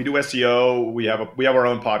 We do SEO. We have our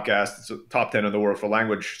own podcast. It's a top 10 in the world for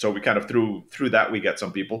language. So we kind of through that we get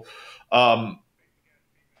some people.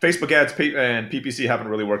 Facebook ads and PPC haven't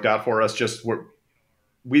really worked out for us. Just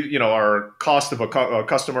our cost of a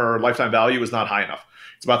customer lifetime value is not high enough.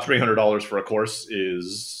 It's about $300 for a course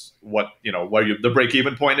is what where the break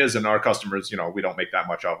even point is, and our customers, we don't make that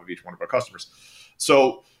much off of each one of our customers.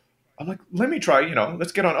 So I'm like, let me try,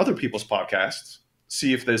 let's get on other people's podcasts,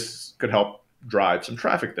 see if this could help drive some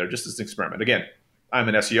traffic there, just as an experiment. Again, I'm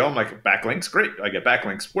an SEO. I'm like, backlinks, great. I get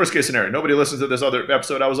backlinks. Worst case scenario, nobody listens to this other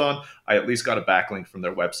episode I was on. I at least got a backlink from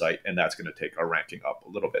their website, and that's going to take our ranking up a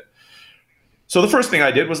little bit. So the first thing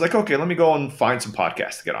I did was like, okay, let me go and find some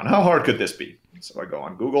podcasts to get on. How hard could this be? So I go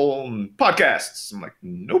on Google and podcasts. I'm like,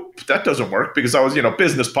 nope, that doesn't work because I was,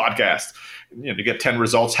 business podcast. To get 10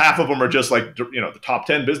 results, half of them are just like, the top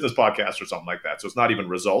 10 business podcasts or something like that. So it's not even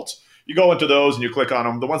results. You go into those and you click on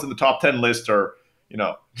them. The ones in the top 10 list are,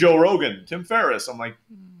 Joe Rogan, Tim Ferriss. I'm like,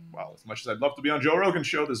 well, as much as I'd love to be on Joe Rogan's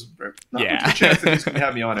show, there's not much of a chance that he's going to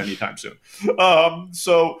have me on anytime soon.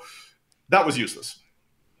 So that was useless.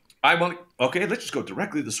 I want, okay, let's just go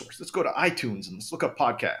directly to the source. Let's go to iTunes and let's look up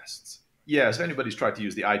podcasts. Yes, if anybody's tried to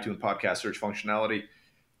use the iTunes podcast search functionality,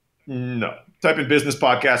 no. Type in business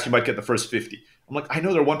podcast, you might get the first 50. I'm like, I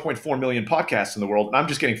know there are 1.4 million podcasts in the world, and I'm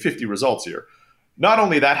just getting 50 results here. Not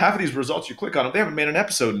only that, half of these results, you click on them, they haven't made an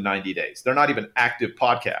episode in 90 days. They're not even active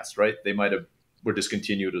podcasts, right? They might have were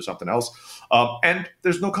discontinued or something else. And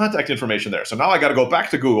there's no contact information there. So now I got to go back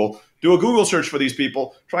to Google, do a Google search for these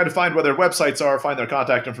people, try to find where their websites are, find their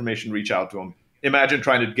contact information, reach out to them. Imagine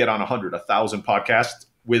trying to get on 100, 1,000 podcasts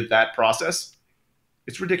with that process.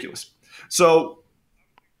 It's ridiculous. So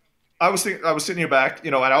I was sitting here back,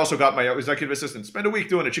 and I also got my executive assistant, spend a week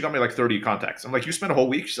doing it. She got me like 30 contacts. I'm like, you spent a whole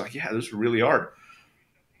week? She's like, yeah, this is really hard.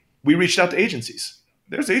 We reached out to agencies.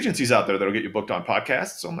 There's agencies out there that'll get you booked on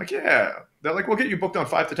podcasts. So I'm like, yeah. They're like, we'll get you booked on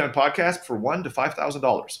 5 to 10 podcasts for $1,000 to $5,000,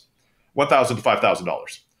 $1,000 to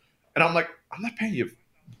 $5,000. And I'm like, I'm not paying you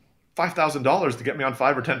 $5,000 to get me on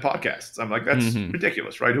 5 or 10 podcasts. I'm like, that's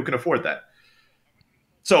ridiculous, right? Who can afford that?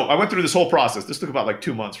 So I went through this whole process. This took about like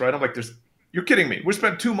 2 months, right? I'm like, you're kidding me. We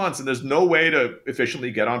spent 2 months and there's no way to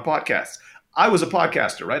efficiently get on podcasts. I was a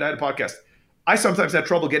podcaster, right? I had a podcast. I sometimes had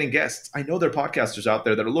trouble getting guests. I know there are podcasters out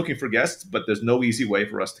there that are looking for guests, but there's no easy way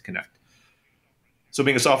for us to connect. So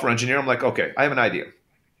being a software engineer, I'm like, okay, I have an idea.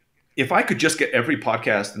 If I could just get every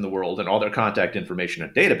podcast in the world and all their contact information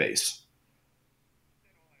in a database,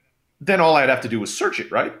 then all I'd have to do was search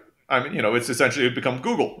it, right? I mean, it's essentially become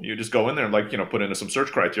Google. You just go in there and put in some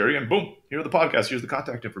search criteria and boom, here are the podcasts, here's the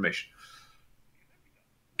contact information.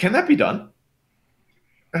 Can that be done?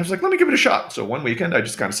 I was like, let me give it a shot. So one weekend, I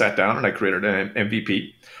just kind of sat down and I created an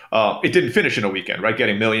MVP. It didn't finish in a weekend, right?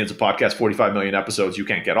 Getting millions of podcasts, 45 million episodes, you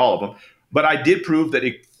can't get all of them. But I did prove that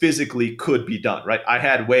it physically could be done, right? I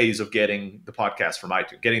had ways of getting the podcast from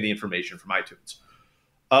iTunes, getting the information from iTunes.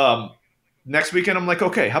 Next weekend, I'm like,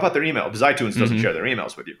 okay, how about their email? Because iTunes doesn't share their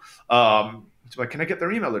emails with you. So like, can I get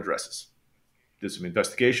their email addresses? did some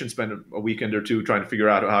investigation, spent a weekend or two trying to figure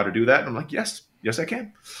out how to do that. And I'm like, yes, I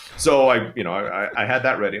can. So I had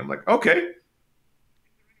that ready. I'm like, okay,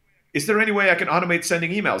 is there any way I can automate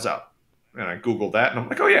sending emails out? And I Googled that, and I'm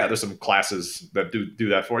like, oh yeah, there's some classes that do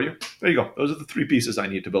that for you. There you go. Those are the 3 pieces I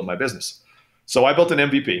need to build my business. So I built an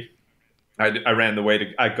MVP. I ran the way to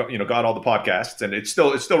got all the podcasts, and it's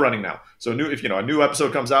still running now. So if a new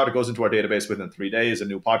episode comes out, it goes into our database within 3 days. A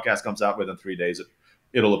new podcast comes out within 3 days,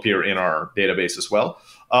 it'll appear in our database as well.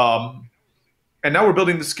 And now we're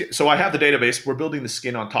building the skin. So I have the database. We're building the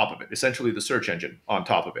skin on top of it, essentially the search engine on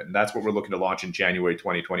top of it, and that's what we're looking to launch in January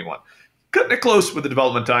 2021. Cutting it close with the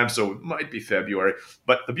development time, so it might be February.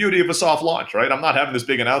 But the beauty of a soft launch, right? I'm not having this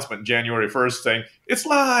big announcement January 1st saying, it's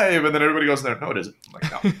live, and then everybody goes in there, no, it isn't. I'm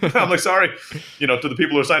like, no. I'm like, sorry. To the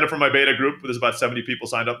people who are signed up for my beta group, there's about 70 people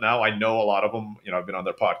signed up now. I know a lot of them. I've been on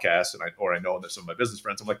their podcasts, and I know there's some of my business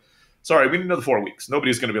friends. I'm like, sorry, we need another 4 weeks.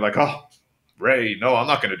 Nobody's going to be like, oh, Ray, no, I'm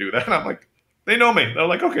not going to do that. And I'm like, they know me. They're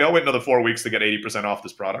like, okay, I'll wait another 4 weeks to get 80% off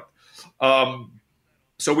this product.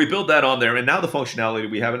 So we build that on there, and now the functionality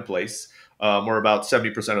we have in place, we're about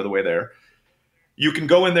 70% of the way there. You can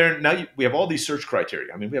go in there. Now we have all these search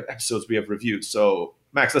criteria. I mean, we have episodes, we have reviews. So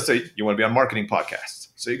Max, let's say you want to be on marketing podcasts.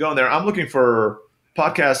 So you go in there. I'm looking for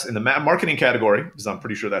podcasts in the marketing category, because I'm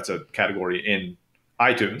pretty sure that's a category in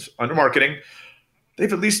iTunes under marketing.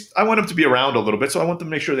 I want them to be around a little bit. So I want them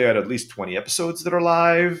to make sure they had at least 20 episodes that are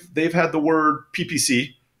live. They've had the word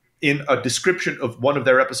PPC in a description of one of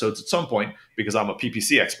their episodes at some point, because I'm a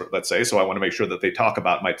PPC expert, let's say. So I want to make sure that they talk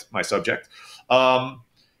about my subject.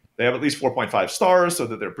 They have at least 4.5 stars, so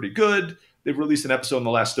that they're pretty good. They've released an episode in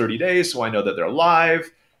the last 30 days, so I know that they're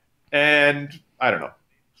live. And I don't know.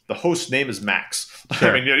 The host name is Max.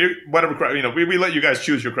 Sure. I mean, whatever, we let you guys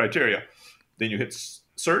choose your criteria. Then you hit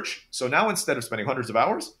search. So now instead of spending hundreds of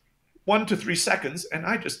hours, 1 to 3 seconds, and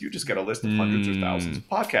you just get a list of hundreds or thousands of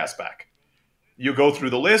podcasts back. You go through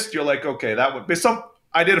the list. You're like, okay, that would be some.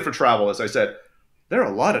 I did it for travel, as I said. There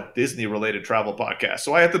are a lot of Disney-related travel podcasts,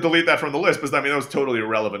 so I had to delete that from the list because that was totally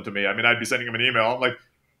irrelevant to me. I mean, I'd be sending them an email. I'm like,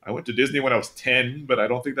 I went to Disney when I was 10, but I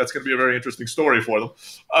don't think that's going to be a very interesting story for them.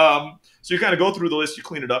 So you kind of go through the list, you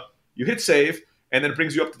clean it up, you hit save, and then it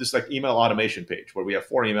brings you up to this email automation page where we have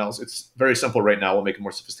 4 emails. It's very simple right now. We'll make it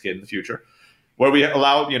more sophisticated in the future, where we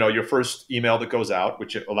allow your first email that goes out,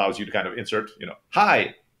 which allows you to kind of insert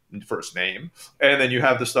hi, first name, and then you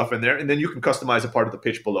have the stuff in there, and then you can customize a part of the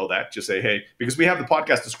pitch below that. Just say, hey, because we have the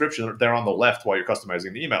podcast description there on the left while you're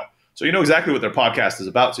customizing the email, so you know exactly what their podcast is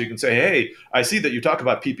about. So you can say, hey, I see that you talk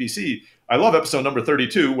about PPC. I love episode number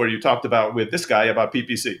 32 where you talked about with this guy about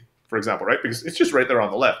PPC, for example, right? Because it's just right there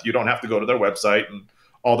on the left. You don't have to go to their website and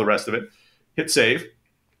all the rest of it. Hit save,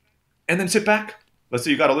 and then sit back. Let's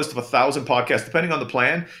say you got a list of 1,000 podcasts. Depending on the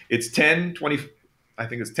plan, it's 10, 20. I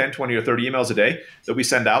think it's 10, 20, or 30 emails a day that we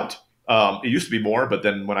send out. It used to be more, but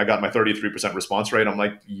then when I got my 33% response rate, I'm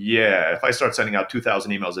like, yeah, if I start sending out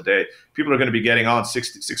 2,000 emails a day, people are going to be getting on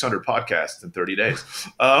 600 podcasts in 30 days.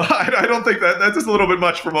 I don't think that's just a little bit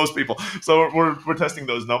much for most people. So we're testing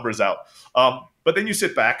those numbers out. But then you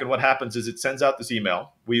sit back, and what happens is it sends out this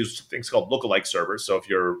email. We use things called lookalike servers. So if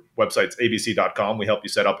your website's abc.com, we help you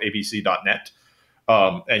set up abc.net.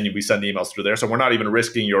 And we send the emails through there. So we're not even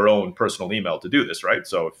risking your own personal email to do this, right?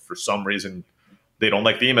 So if for some reason they don't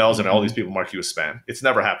like the emails and all these people mark you as spam, it's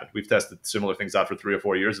never happened. We've tested similar things out for 3 or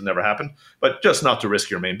 4 years. It never happened. But just not to risk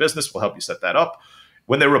your main business, we'll help you set that up.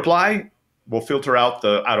 When they reply, we'll filter out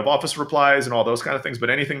the out-of-office replies and all those kind of things. But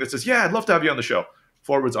anything that says, yeah, I'd love to have you on the show,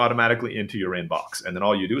 forwards automatically into your inbox. And then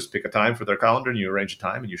all you do is pick a time for their calendar, and you arrange a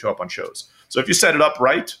time, and you show up on shows. So if you set it up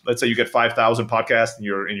right, let's say you get 5,000 podcasts in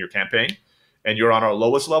your campaign, and you're on our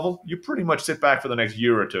lowest level, you pretty much sit back for the next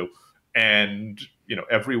year or two. And,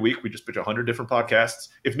 every week we just pitch 100 different podcasts.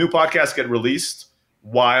 If new podcasts get released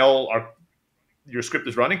while your script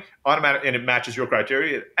is running, and it matches your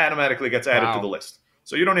criteria, it automatically gets added to the list.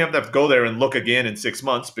 So you don't even have to go there and look again in 6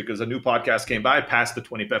 months because a new podcast came by past the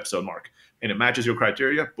 20th episode mark, and it matches your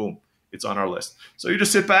criteria, boom, it's on our list. So you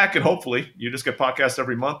just sit back, and hopefully you just get podcasts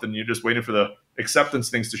every month, and you're just waiting for the acceptance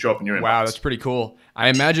things to show up in your inbox. Wow, that's pretty cool. I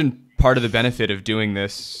imagine part of the benefit of doing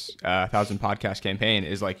this 1,000 podcast campaign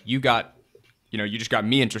is you just got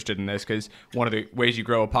me interested in this, because one of the ways you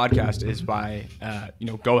grow a podcast is by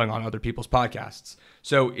going on other people's podcasts.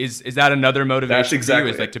 So is that another motivation for you,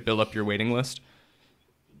 is to build up your waiting list?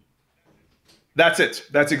 That's it.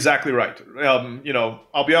 That's exactly right.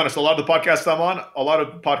 I'll be honest, a lot of the podcasts I'm on, a lot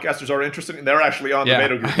of podcasters are interested, and they're actually on the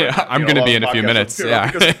beta group. Yeah, I'm going to be in a few minutes.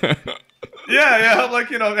 Yeah.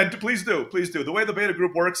 Yeah. And please do. The way the beta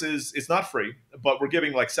group works is it's not free, but we're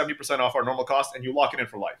giving 70% off our normal cost, and you lock it in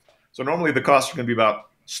for life. So normally the cost is going to be about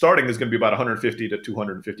starting is going to be about $150 to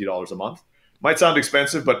 $250 a month. Might sound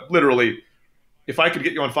expensive, but literally, if I could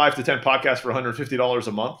get you on 5 to 10 podcasts for $150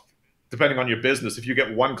 a month, depending on your business, if you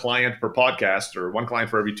get one client per podcast or one client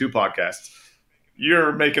for every 2 podcasts,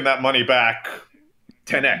 you're making that money back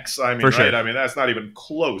 10x. I mean, For sure. right? I mean, that's not even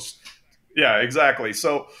close. Yeah, exactly.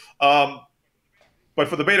 So, but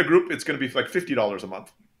for the beta group, it's going to be like $50 a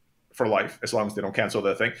month for life, as long as they don't cancel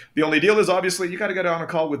their thing. The only deal is obviously you got to get on a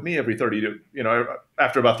call with me every 30 to,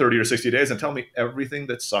 after about 30 or 60 days and tell me everything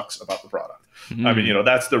that sucks about the product. I mean,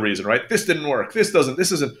 that's the reason, right? This didn't work. This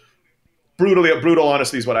isn't brutal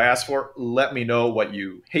honesty is what I asked for. Let me know what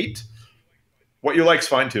you hate. What you like's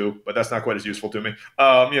fine too, but that's not quite as useful to me.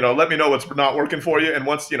 Let me know what's not working for you. And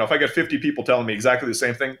once, if I get 50 people telling me exactly the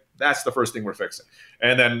same thing, that's the first thing we're fixing.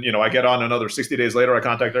 And then, I get on another 60 days later, I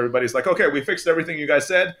contact everybody. It's like, okay, we fixed everything you guys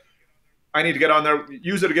said. I need to get on there,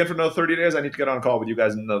 use it again for another 30 days. I need to get on a call with you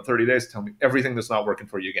guys in another 30 days. Tell me everything that's not working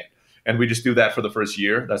for you again. And we just do that for the first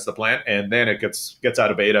year. That's the plan. And then it gets out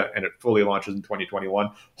of beta and it fully launches in 2021,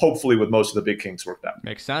 hopefully with most of the big kinks worked out.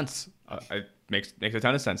 Makes sense. It makes a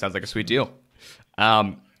ton of sense. Sounds like a sweet deal.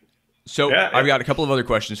 So I've got a couple of other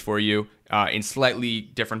questions for you in slightly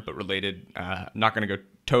different but related. Not going to go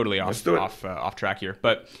totally off track here.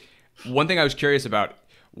 But one thing I was curious about,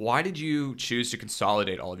 why did you choose to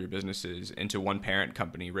consolidate all of your businesses into one parent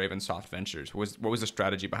company, Ravensoft Ventures? What was the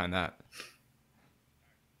strategy behind that?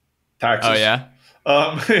 Taxes. Oh, yeah?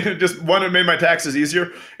 Just one, it made my taxes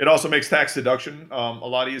easier. It also makes tax deduction a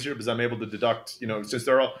lot easier because I'm able to deduct, since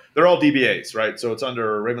they're all DBAs, right? So it's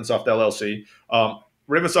under Ravensoft LLC.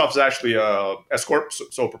 Ravensoft is actually a S corp,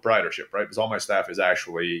 sole proprietorship, right? Because all my staff is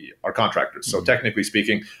actually our contractors. So technically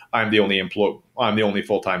speaking, I'm the only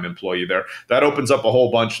full-time employee there. That opens up a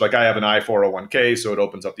whole bunch. Like I have an I-401k, so it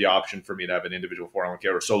opens up the option for me to have an individual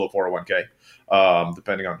 401k or solo 401k,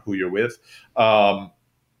 depending on who you're with.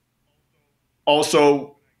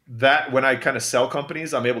 Also, that when I kind of sell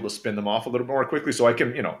companies, I'm able to spin them off a little more quickly. So I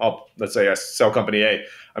can, let's say I sell company A,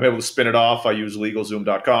 I'm able to spin it off. I use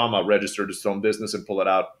LegalZoom.com. I'll register to its own business and pull it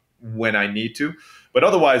out when I need to. But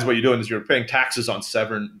otherwise, what you're doing is you're paying taxes on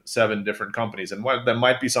seven different companies. And there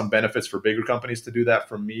might be some benefits for bigger companies to do that.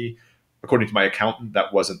 For me, according to my accountant,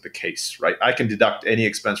 that wasn't the case, right? I can deduct any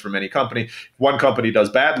expense from any company. If one company does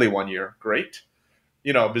badly one year, great.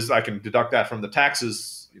 Because I can deduct that from the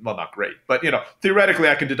taxes. Well, not great, but theoretically,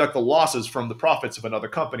 I can deduct the losses from the profits of another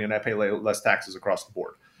company, and I pay less taxes across the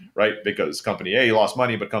board, right? Because company A lost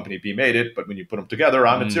money, but company B made it. But when you put them together,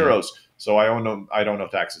 I'm at zeros, so I don't know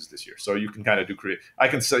taxes this year. So you can kind of I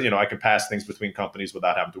can pass things between companies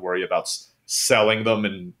without having to worry about selling them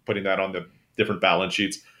and putting that on the different balance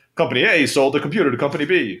sheets. Company A sold the computer to company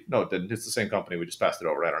B. No, it didn't. It's the same company. We just passed it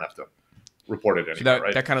over. I don't have to report it anymore.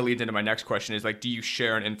 So that kind of leads into my next question is do you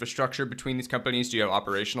share an infrastructure between these companies? Do you have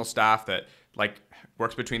operational staff that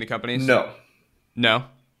works between the companies? No.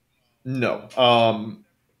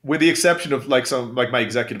 With the exception of my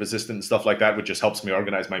executive assistant and stuff like that, which just helps me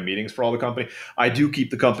organize my meetings for all the company. I do keep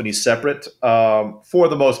the companies separate for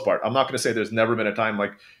the most part. I'm not going to say there's never been a time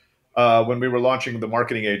when we were launching the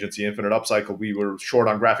marketing agency, Infinite Upcycle, we were short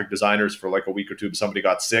on graphic designers for a week or two. Somebody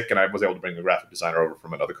got sick, and I was able to bring a graphic designer over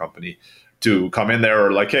from another company to come in there.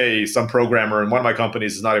 Or hey, some programmer in one of my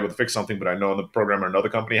companies is not able to fix something, but I know the programmer in another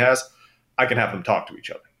company has. I can have them talk to each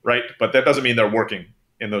other, right? But that doesn't mean they're working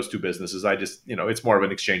in those two businesses. I just, it's more of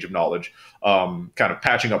an exchange of knowledge, kind of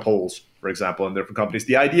patching up holes, for example, in different companies.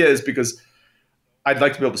 The idea is because I'd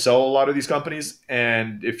like to be able to sell a lot of these companies.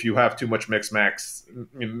 And if you have too much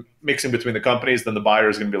mixing between the companies, then the buyer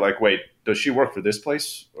is going to be like, wait, does she work for this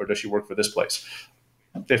place or does she work for this place?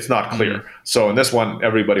 It's not clear. Mm-hmm. So in this one,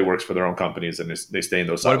 everybody works for their own companies and they stay in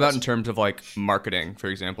those silos. What about in terms of marketing, for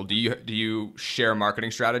example? Do you share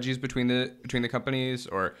marketing strategies between the companies,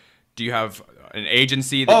 or do you have an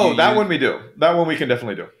agency? That one we do. That one we can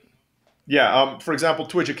definitely do. Yeah. For example,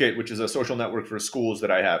 Twitchucate, which is a social network for schools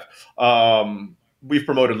that I have. We've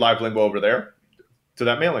promoted LiveLingua over there to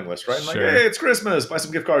that mailing list, right? Sure. Hey, it's Christmas. Buy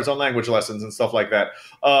some gift cards on language lessons and stuff like that.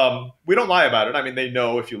 We don't lie about it. I mean, they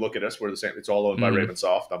know if you look at us, we're the same. It's all owned by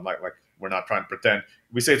Ravensoft. I'm like we're not trying to pretend.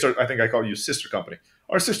 We say I think I call you sister company.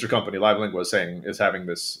 Our sister company, LiveLingua, is having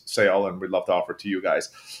this sale, and we'd love to offer it to you guys.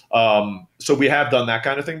 So we have done that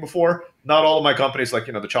kind of thing before. Not all of my companies,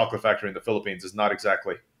 the chocolate factory in the Philippines, is not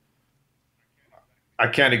exactly. I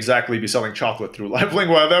can't exactly be selling chocolate through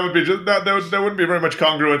LiveLingua. That would be there wouldn't be very much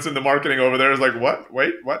congruence in the marketing over there. It's what?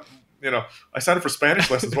 Wait, what? I signed up for Spanish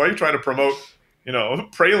lessons. Why are you trying to promote,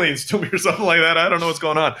 pralines to me or something like that? I don't know what's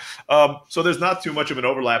going on. So there's not too much of an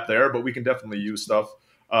overlap there, but we can definitely use stuff.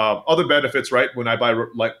 Other benefits, right? When I buy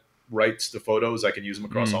rights to photos, I can use them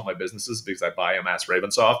across all my businesses because I buy them as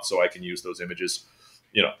Ravensoft, so I can use those images.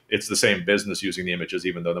 It's the same business using the images,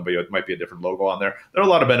 even though it might be a different logo on there. There are a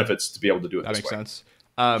lot of benefits to be able to do it That this makes way. sense.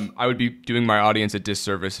 I would be doing my audience a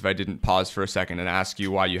disservice if I didn't pause for a second and ask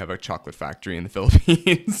you why you have a chocolate factory in the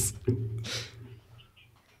Philippines.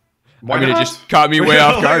 Why It not? just caught me way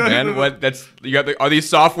off guard, man. Are these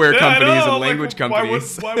software companies and language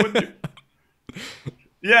companies? Why wouldn't you?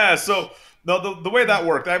 Yeah, so no, the way that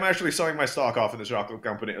worked, I'm actually selling my stock off in the chocolate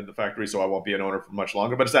company in the factory, so I won't be an owner for much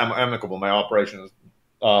longer. But it's amicable. My operations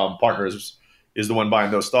partner is the one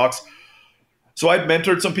buying those stocks. So I'd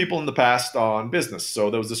mentored some people in the past on business. So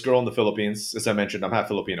there was this girl in the Philippines, as I mentioned, I'm half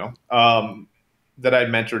Filipino, that I'd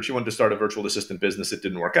mentored. She wanted to start a virtual assistant business. It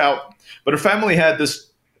didn't work out, but her family had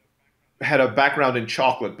a background in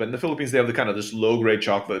chocolate. But in the Philippines, they have this low grade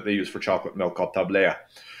chocolate they use for chocolate milk called tablea.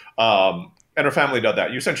 And her family did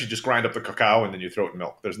that. You essentially just grind up the cacao and then you throw it in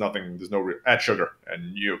milk. There's no add sugar,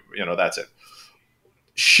 and that's it.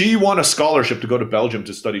 She won a scholarship to go to Belgium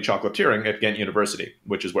to study chocolatiering at Ghent University,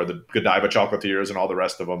 which is where the Godiva chocolatiers and all the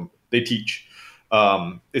rest of them, they teach.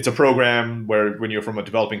 It's a program where when you're from a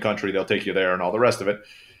developing country, they'll take you there and all the rest of it.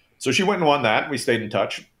 So she went and won that. We stayed in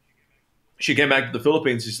touch. She came back to the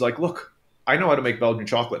Philippines. She's like, look, I know how to make Belgian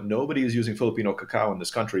chocolate. Nobody is using Filipino cacao in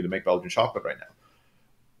this country to make Belgian chocolate right now.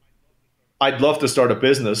 I'd love to start a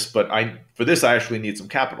business, but for this, I actually need some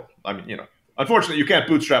capital. I mean, unfortunately, you can't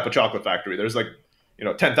bootstrap a chocolate factory. There's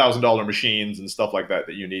 $10,000 machines and stuff like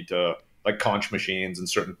that you need to, like conch machines and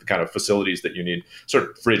certain kind of facilities that you need,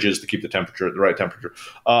 certain fridges to keep the temperature at the right temperature.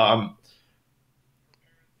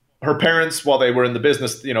 Her parents, while they were in the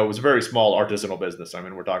business, it was a very small artisanal business. I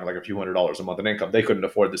mean, we're talking like a few $100s a month in income. They couldn't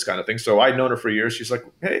afford this kind of thing. So I'd known her for years. She's like,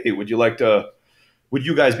 hey, would you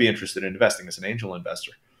guys be interested in investing as an angel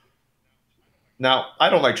investor? Now, I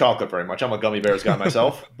don't like chocolate very much. I'm a gummy bears guy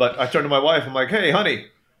myself. But I turned to my wife. I'm like, hey, honey,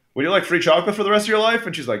 would you like free chocolate for the rest of your life?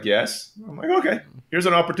 And she's like, yes. I'm like, okay, here's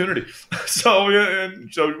an opportunity. So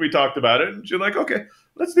we talked about it. And she's like, okay,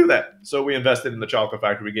 let's do that. So we invested in the chocolate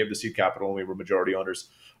factory. We gave the seed capital, and we were majority owners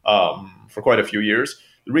for quite a few years.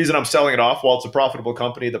 The reason I'm selling it off, while it's a profitable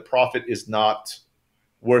company, the profit is not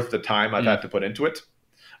worth the time I've had to put into it.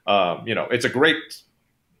 It's a great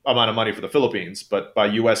amount of money for the Philippines, but by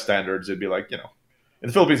U.S. standards, it'd be like, in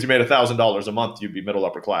the Philippines, you made $1,000 a month, you'd be middle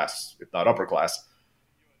upper class, if not upper class.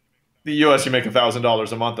 The U.S., you make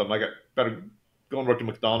 $1,000 a month. I'm like, I better go and work at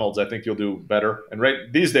McDonald's. I think you'll do better. And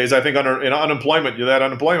right these days, I think in unemployment, that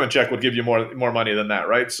unemployment check would give you more money than that,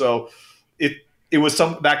 right? So it was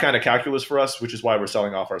that kind of calculus for us, which is why we're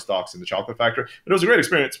selling off our stocks in the chocolate factory. But it was a great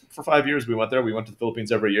experience. For 5 years, we went there. We went to the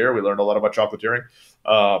Philippines every year. We learned a lot about chocolatiering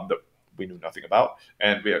that we knew nothing about.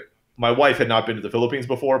 And my wife had not been to the Philippines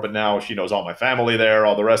before, but now she knows all my family there,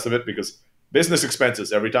 all the rest of it, because business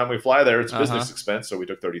expenses. Every time we fly there, it's business expense. So we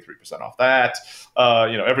took 33% off that.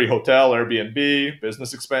 Every hotel, Airbnb,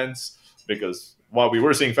 business expense, because while we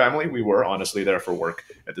were seeing family, we were honestly there for work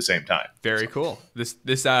at the same time. Very cool. This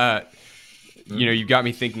you got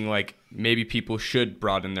me thinking, like, maybe people should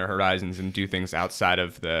broaden their horizons and do things outside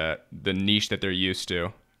of the niche that they're used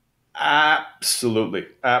to. Absolutely.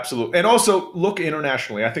 And also look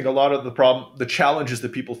internationally. I think a lot of the challenges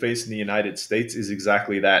that people face in the United States is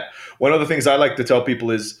exactly that. One of the things I like to tell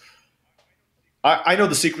people is, I know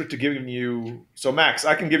the secret to giving you, so Max,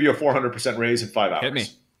 I can give you a 400% raise in 5 hours. Hit me.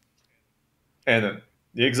 And then,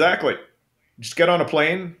 exactly. Just get on a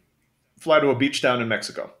plane, fly to a beach town in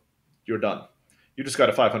Mexico. You're done. You just got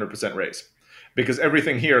a 500% raise. Because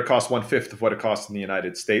everything here costs 1/5 of what it costs in the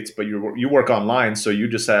United States, but you work online, so you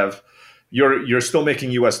just you're still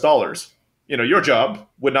making US dollars. Your job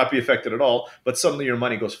would not be affected at all, but suddenly your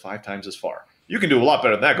money goes 5 times as far. You can do a lot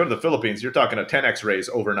better than that. Go to the Philippines, you're talking a 10x raise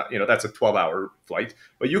overnight. That's a 12-hour flight,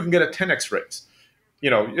 but you can get a 10x raise.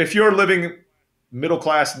 If you're living middle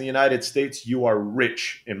class in the United States, you are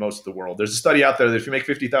rich in most of the world. There's a study out there that if you make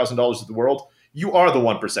 $50,000 in the world, you are the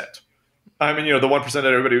 1%. I mean, the 1% of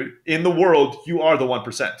everybody in the world, you are the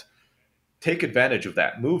 1%. Take advantage of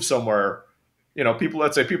that. Move somewhere.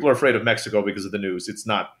 Let's say people are afraid of Mexico because of the news. It's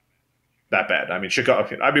not that bad. I mean,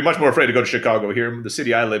 Chicago, I'd be much more afraid to go to Chicago here. The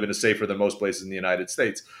city I live in is safer than most places in the United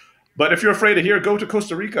States. But if you're afraid of here, go to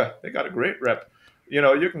Costa Rica. They got a great rep.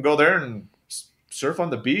 You can go there and surf on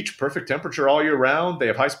the beach, perfect temperature all year round. They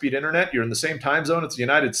have high-speed internet. You're in the same time zone as the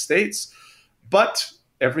United States. But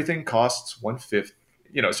everything costs 1/5.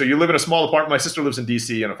 So you live in a small apartment. My sister lives in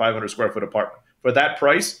DC in a 500 square foot apartment. For that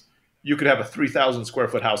price, you could have a 3,000 square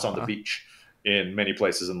foot house on the beach. in many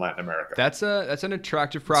places in Latin America. That's an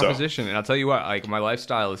attractive proposition, and I'll tell you what, like my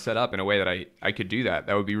lifestyle is set up in a way that I could do that.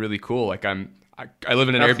 That would be really cool. Like I live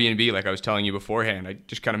in an Airbnb, like I was telling you beforehand. I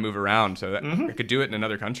just kind of move around, so that I could do it in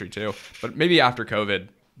another country too. But maybe after COVID,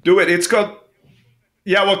 do it. It's called.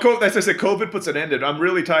 Yeah, well, as I said, COVID puts an end to it. I'm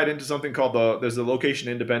really tied into something called there's the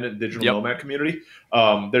location independent digital nomad community.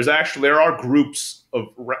 There are groups of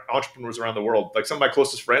entrepreneurs around the world. Like some of my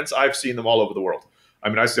closest friends, I've seen them all over the world. I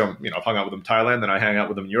mean, I see them, I've hung out with them in Thailand, then I hang out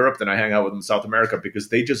with them in Europe, then I hang out with them in South America because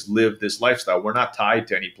they just live this lifestyle. We're not tied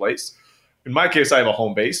to any place. In my case, I have a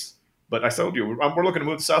home base, but I told you, we're looking to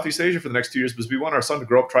move to Southeast Asia for the next 2 years because we want our son to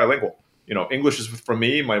grow up trilingual. English is from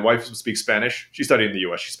me. My wife speaks Spanish. She studied in the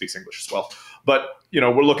U.S. She speaks English as well. But,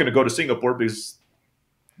 we're looking to go to Singapore because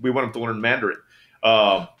we want him to learn Mandarin.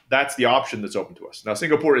 That's the option that's open to us. Now,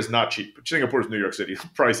 Singapore is not cheap. Singapore is New York City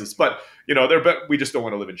prices. But, we just don't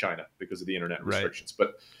want to live in China because of the internet restrictions. Right.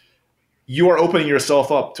 But you are opening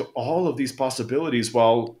yourself up to all of these possibilities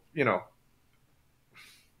while, the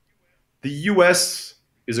U.S.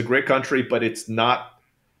 is a great country, but it's not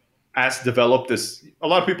as developed as a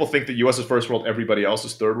lot of people think the U.S. is first world, everybody else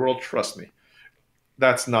is third world. Trust me,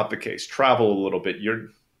 that's not the case. Travel a little bit.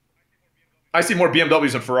 I see more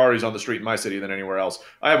BMWs and Ferraris on the street in my city than anywhere else.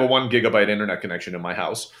 I have a 1 gigabyte internet connection in my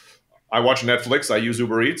house. I watch Netflix. I use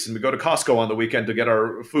Uber Eats, and we go to Costco on the weekend to get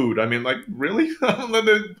our food. I mean, like, really?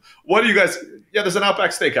 What do you guys? Yeah, there's an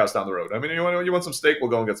Outback Steakhouse down the road. I mean, you want some steak? We'll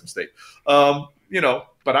go and get some steak.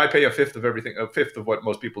 But I pay a fifth of what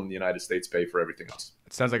most people in the United States pay for everything else.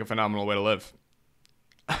 It sounds like a phenomenal way to live.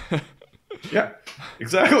 Yeah,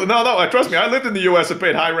 exactly. No, trust me. I lived in the U.S. and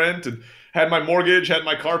paid high rent and had my mortgage, had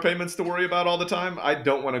my car payments to worry about all the time. I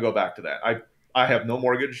don't want to go back to that. I have no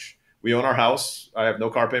mortgage. We own our house. I have no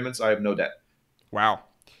car payments. I have no debt. Wow.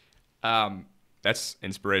 That's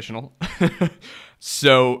inspirational.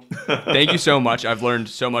 So thank you so much. I've learned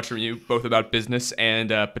so much from you, both about business and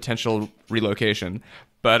potential relocation.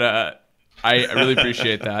 But I really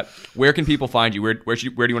appreciate that. Where can people find you? Where do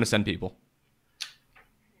you want to send people?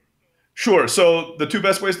 Sure. So the 2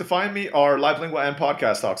 best ways to find me are LiveLingua and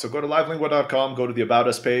Podcast Talk. So go to livelingua.com, go to the About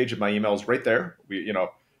Us page, and my email is right there. We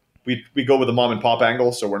go with the mom and pop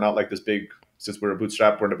angle, so we're not like this big, since we're a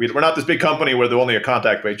bootstrap, we're not this big company where they're only a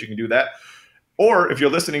contact page. You can do that. Or if you're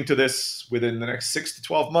listening to this within the next 6 to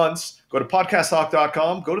 12 months, go to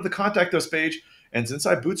podcasttalk.com, go to the contact us page. And since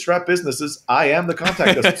I bootstrap businesses, I am the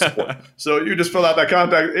contact us support. So you just fill out that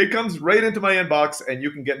contact. It comes right into my inbox and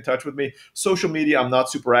you can get in touch with me. Social media, I'm not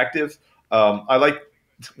super active.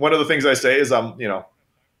 One of the things I say is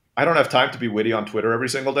I don't have time to be witty on Twitter every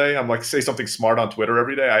single day. I'm like, say something smart on Twitter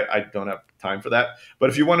every day. I don't have time for that. But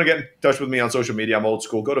if you want to get in touch with me on social media, I'm old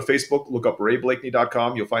school. Go to Facebook, look up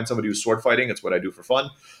rayblakeney.com. You'll find somebody who's sword fighting. It's what I do for fun.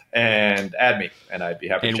 And add me, and I'd be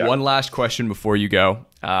happy to chat. And one last question before you go.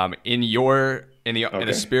 In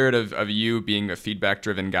the spirit of you being a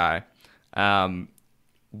feedback-driven guy,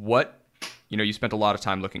 you spent a lot of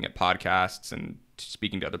time looking at podcasts and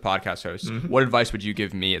speaking to other podcast hosts. Mm-hmm. What advice would you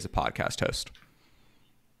give me as a podcast host?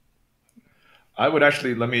 I would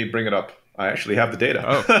actually, let me bring it up. I actually have the data.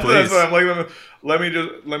 Oh, please. That's why I'm like,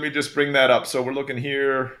 let me just bring that up. So we're looking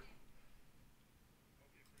here.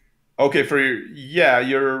 Okay,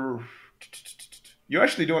 you're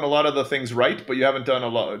actually doing a lot of the things right, but you haven't done a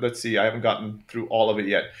lot. Let's see, I haven't gotten through all of it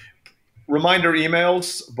yet. Reminder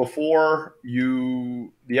emails before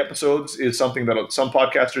the episodes is something that some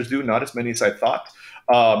podcasters do, not as many as I thought.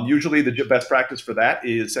 Usually the best practice for that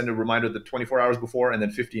is send a reminder the 24 hours before and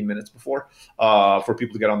then 15 minutes before for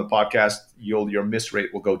people to get on the podcast. Your miss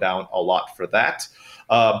rate will go down a lot for that.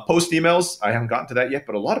 Post emails, I haven't gotten to that yet,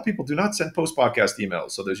 but a lot of people do not send post podcast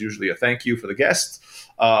emails. So there's usually a thank you for the guest.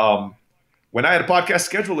 When I had a podcast,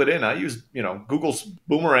 schedule it in. I use, Google's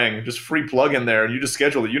Boomerang, just free plug in there, and you just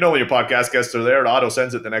schedule it. When your podcast guests are there, it auto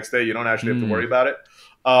sends it the next day. You don't actually have to worry about it.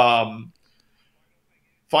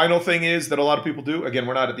 Final thing is that a lot of people do. Again,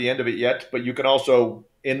 we're not at the end of it yet, but you can also,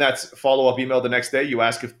 in that follow-up email the next day, you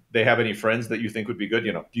ask if they have any friends that you think would be good.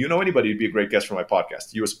 Do you know anybody who'd be a great guest for my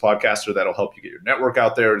podcast? You as a podcaster, that'll help you get your network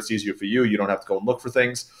out there. It's easier for you. You don't have to go and look for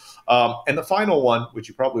things. And the final one, which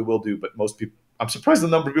you probably will do, but most people, I'm surprised the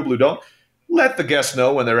number of people who don't, let the guests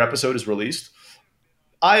know when their episode is released.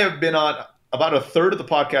 I have been on about a third of the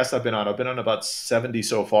podcasts I've been on. I've been on about 70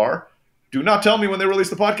 so far. Do not tell me when they release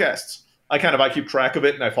the podcasts. I keep track of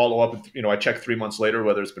it and I follow up. I check 3 months later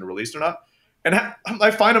whether it's been released or not. And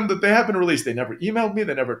I find them that they have been released. They never emailed me.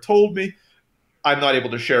 They never told me. I'm not able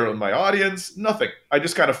to share it with my audience. Nothing. I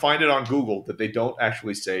just kind of find it on Google that they don't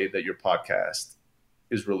actually say that your podcast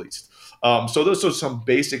is released. So those are some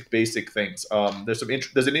basic things. There's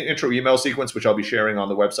an intro email sequence, which I'll be sharing on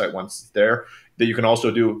the website once it's there, that you can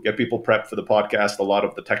also get people prepped for the podcast, a lot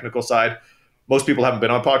of the technical side. Most people haven't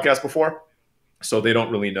been on podcasts before, so they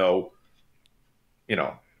don't really know,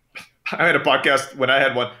 I had a podcast when I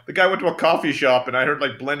had one. The guy went to a coffee shop and I heard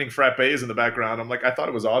like blending frappes in the background. I'm like, I thought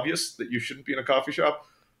it was obvious that you shouldn't be in a coffee shop,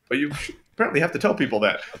 but you apparently have to tell people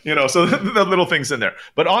that, so the little things in there.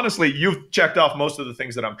 But honestly, you've checked off most of the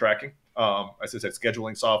things that I'm tracking. As I said,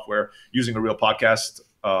 scheduling software, using a real podcast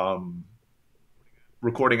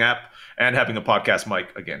recording app, and having a podcast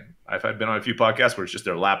mic. Again, I've been on a few podcasts where it's just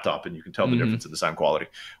their laptop and you can tell the difference in the sound quality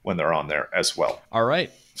when they're on there as well. All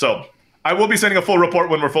right. So I will be sending a full report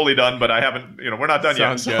when we're fully done, but I haven't, we're not done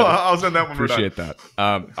Sounds yet. good. So I'll send that when Appreciate we're done.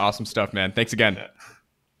 that. Awesome stuff, man. Thanks again. Yeah.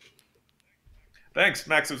 Thanks,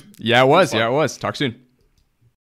 Max. Yeah, it was. Talk soon.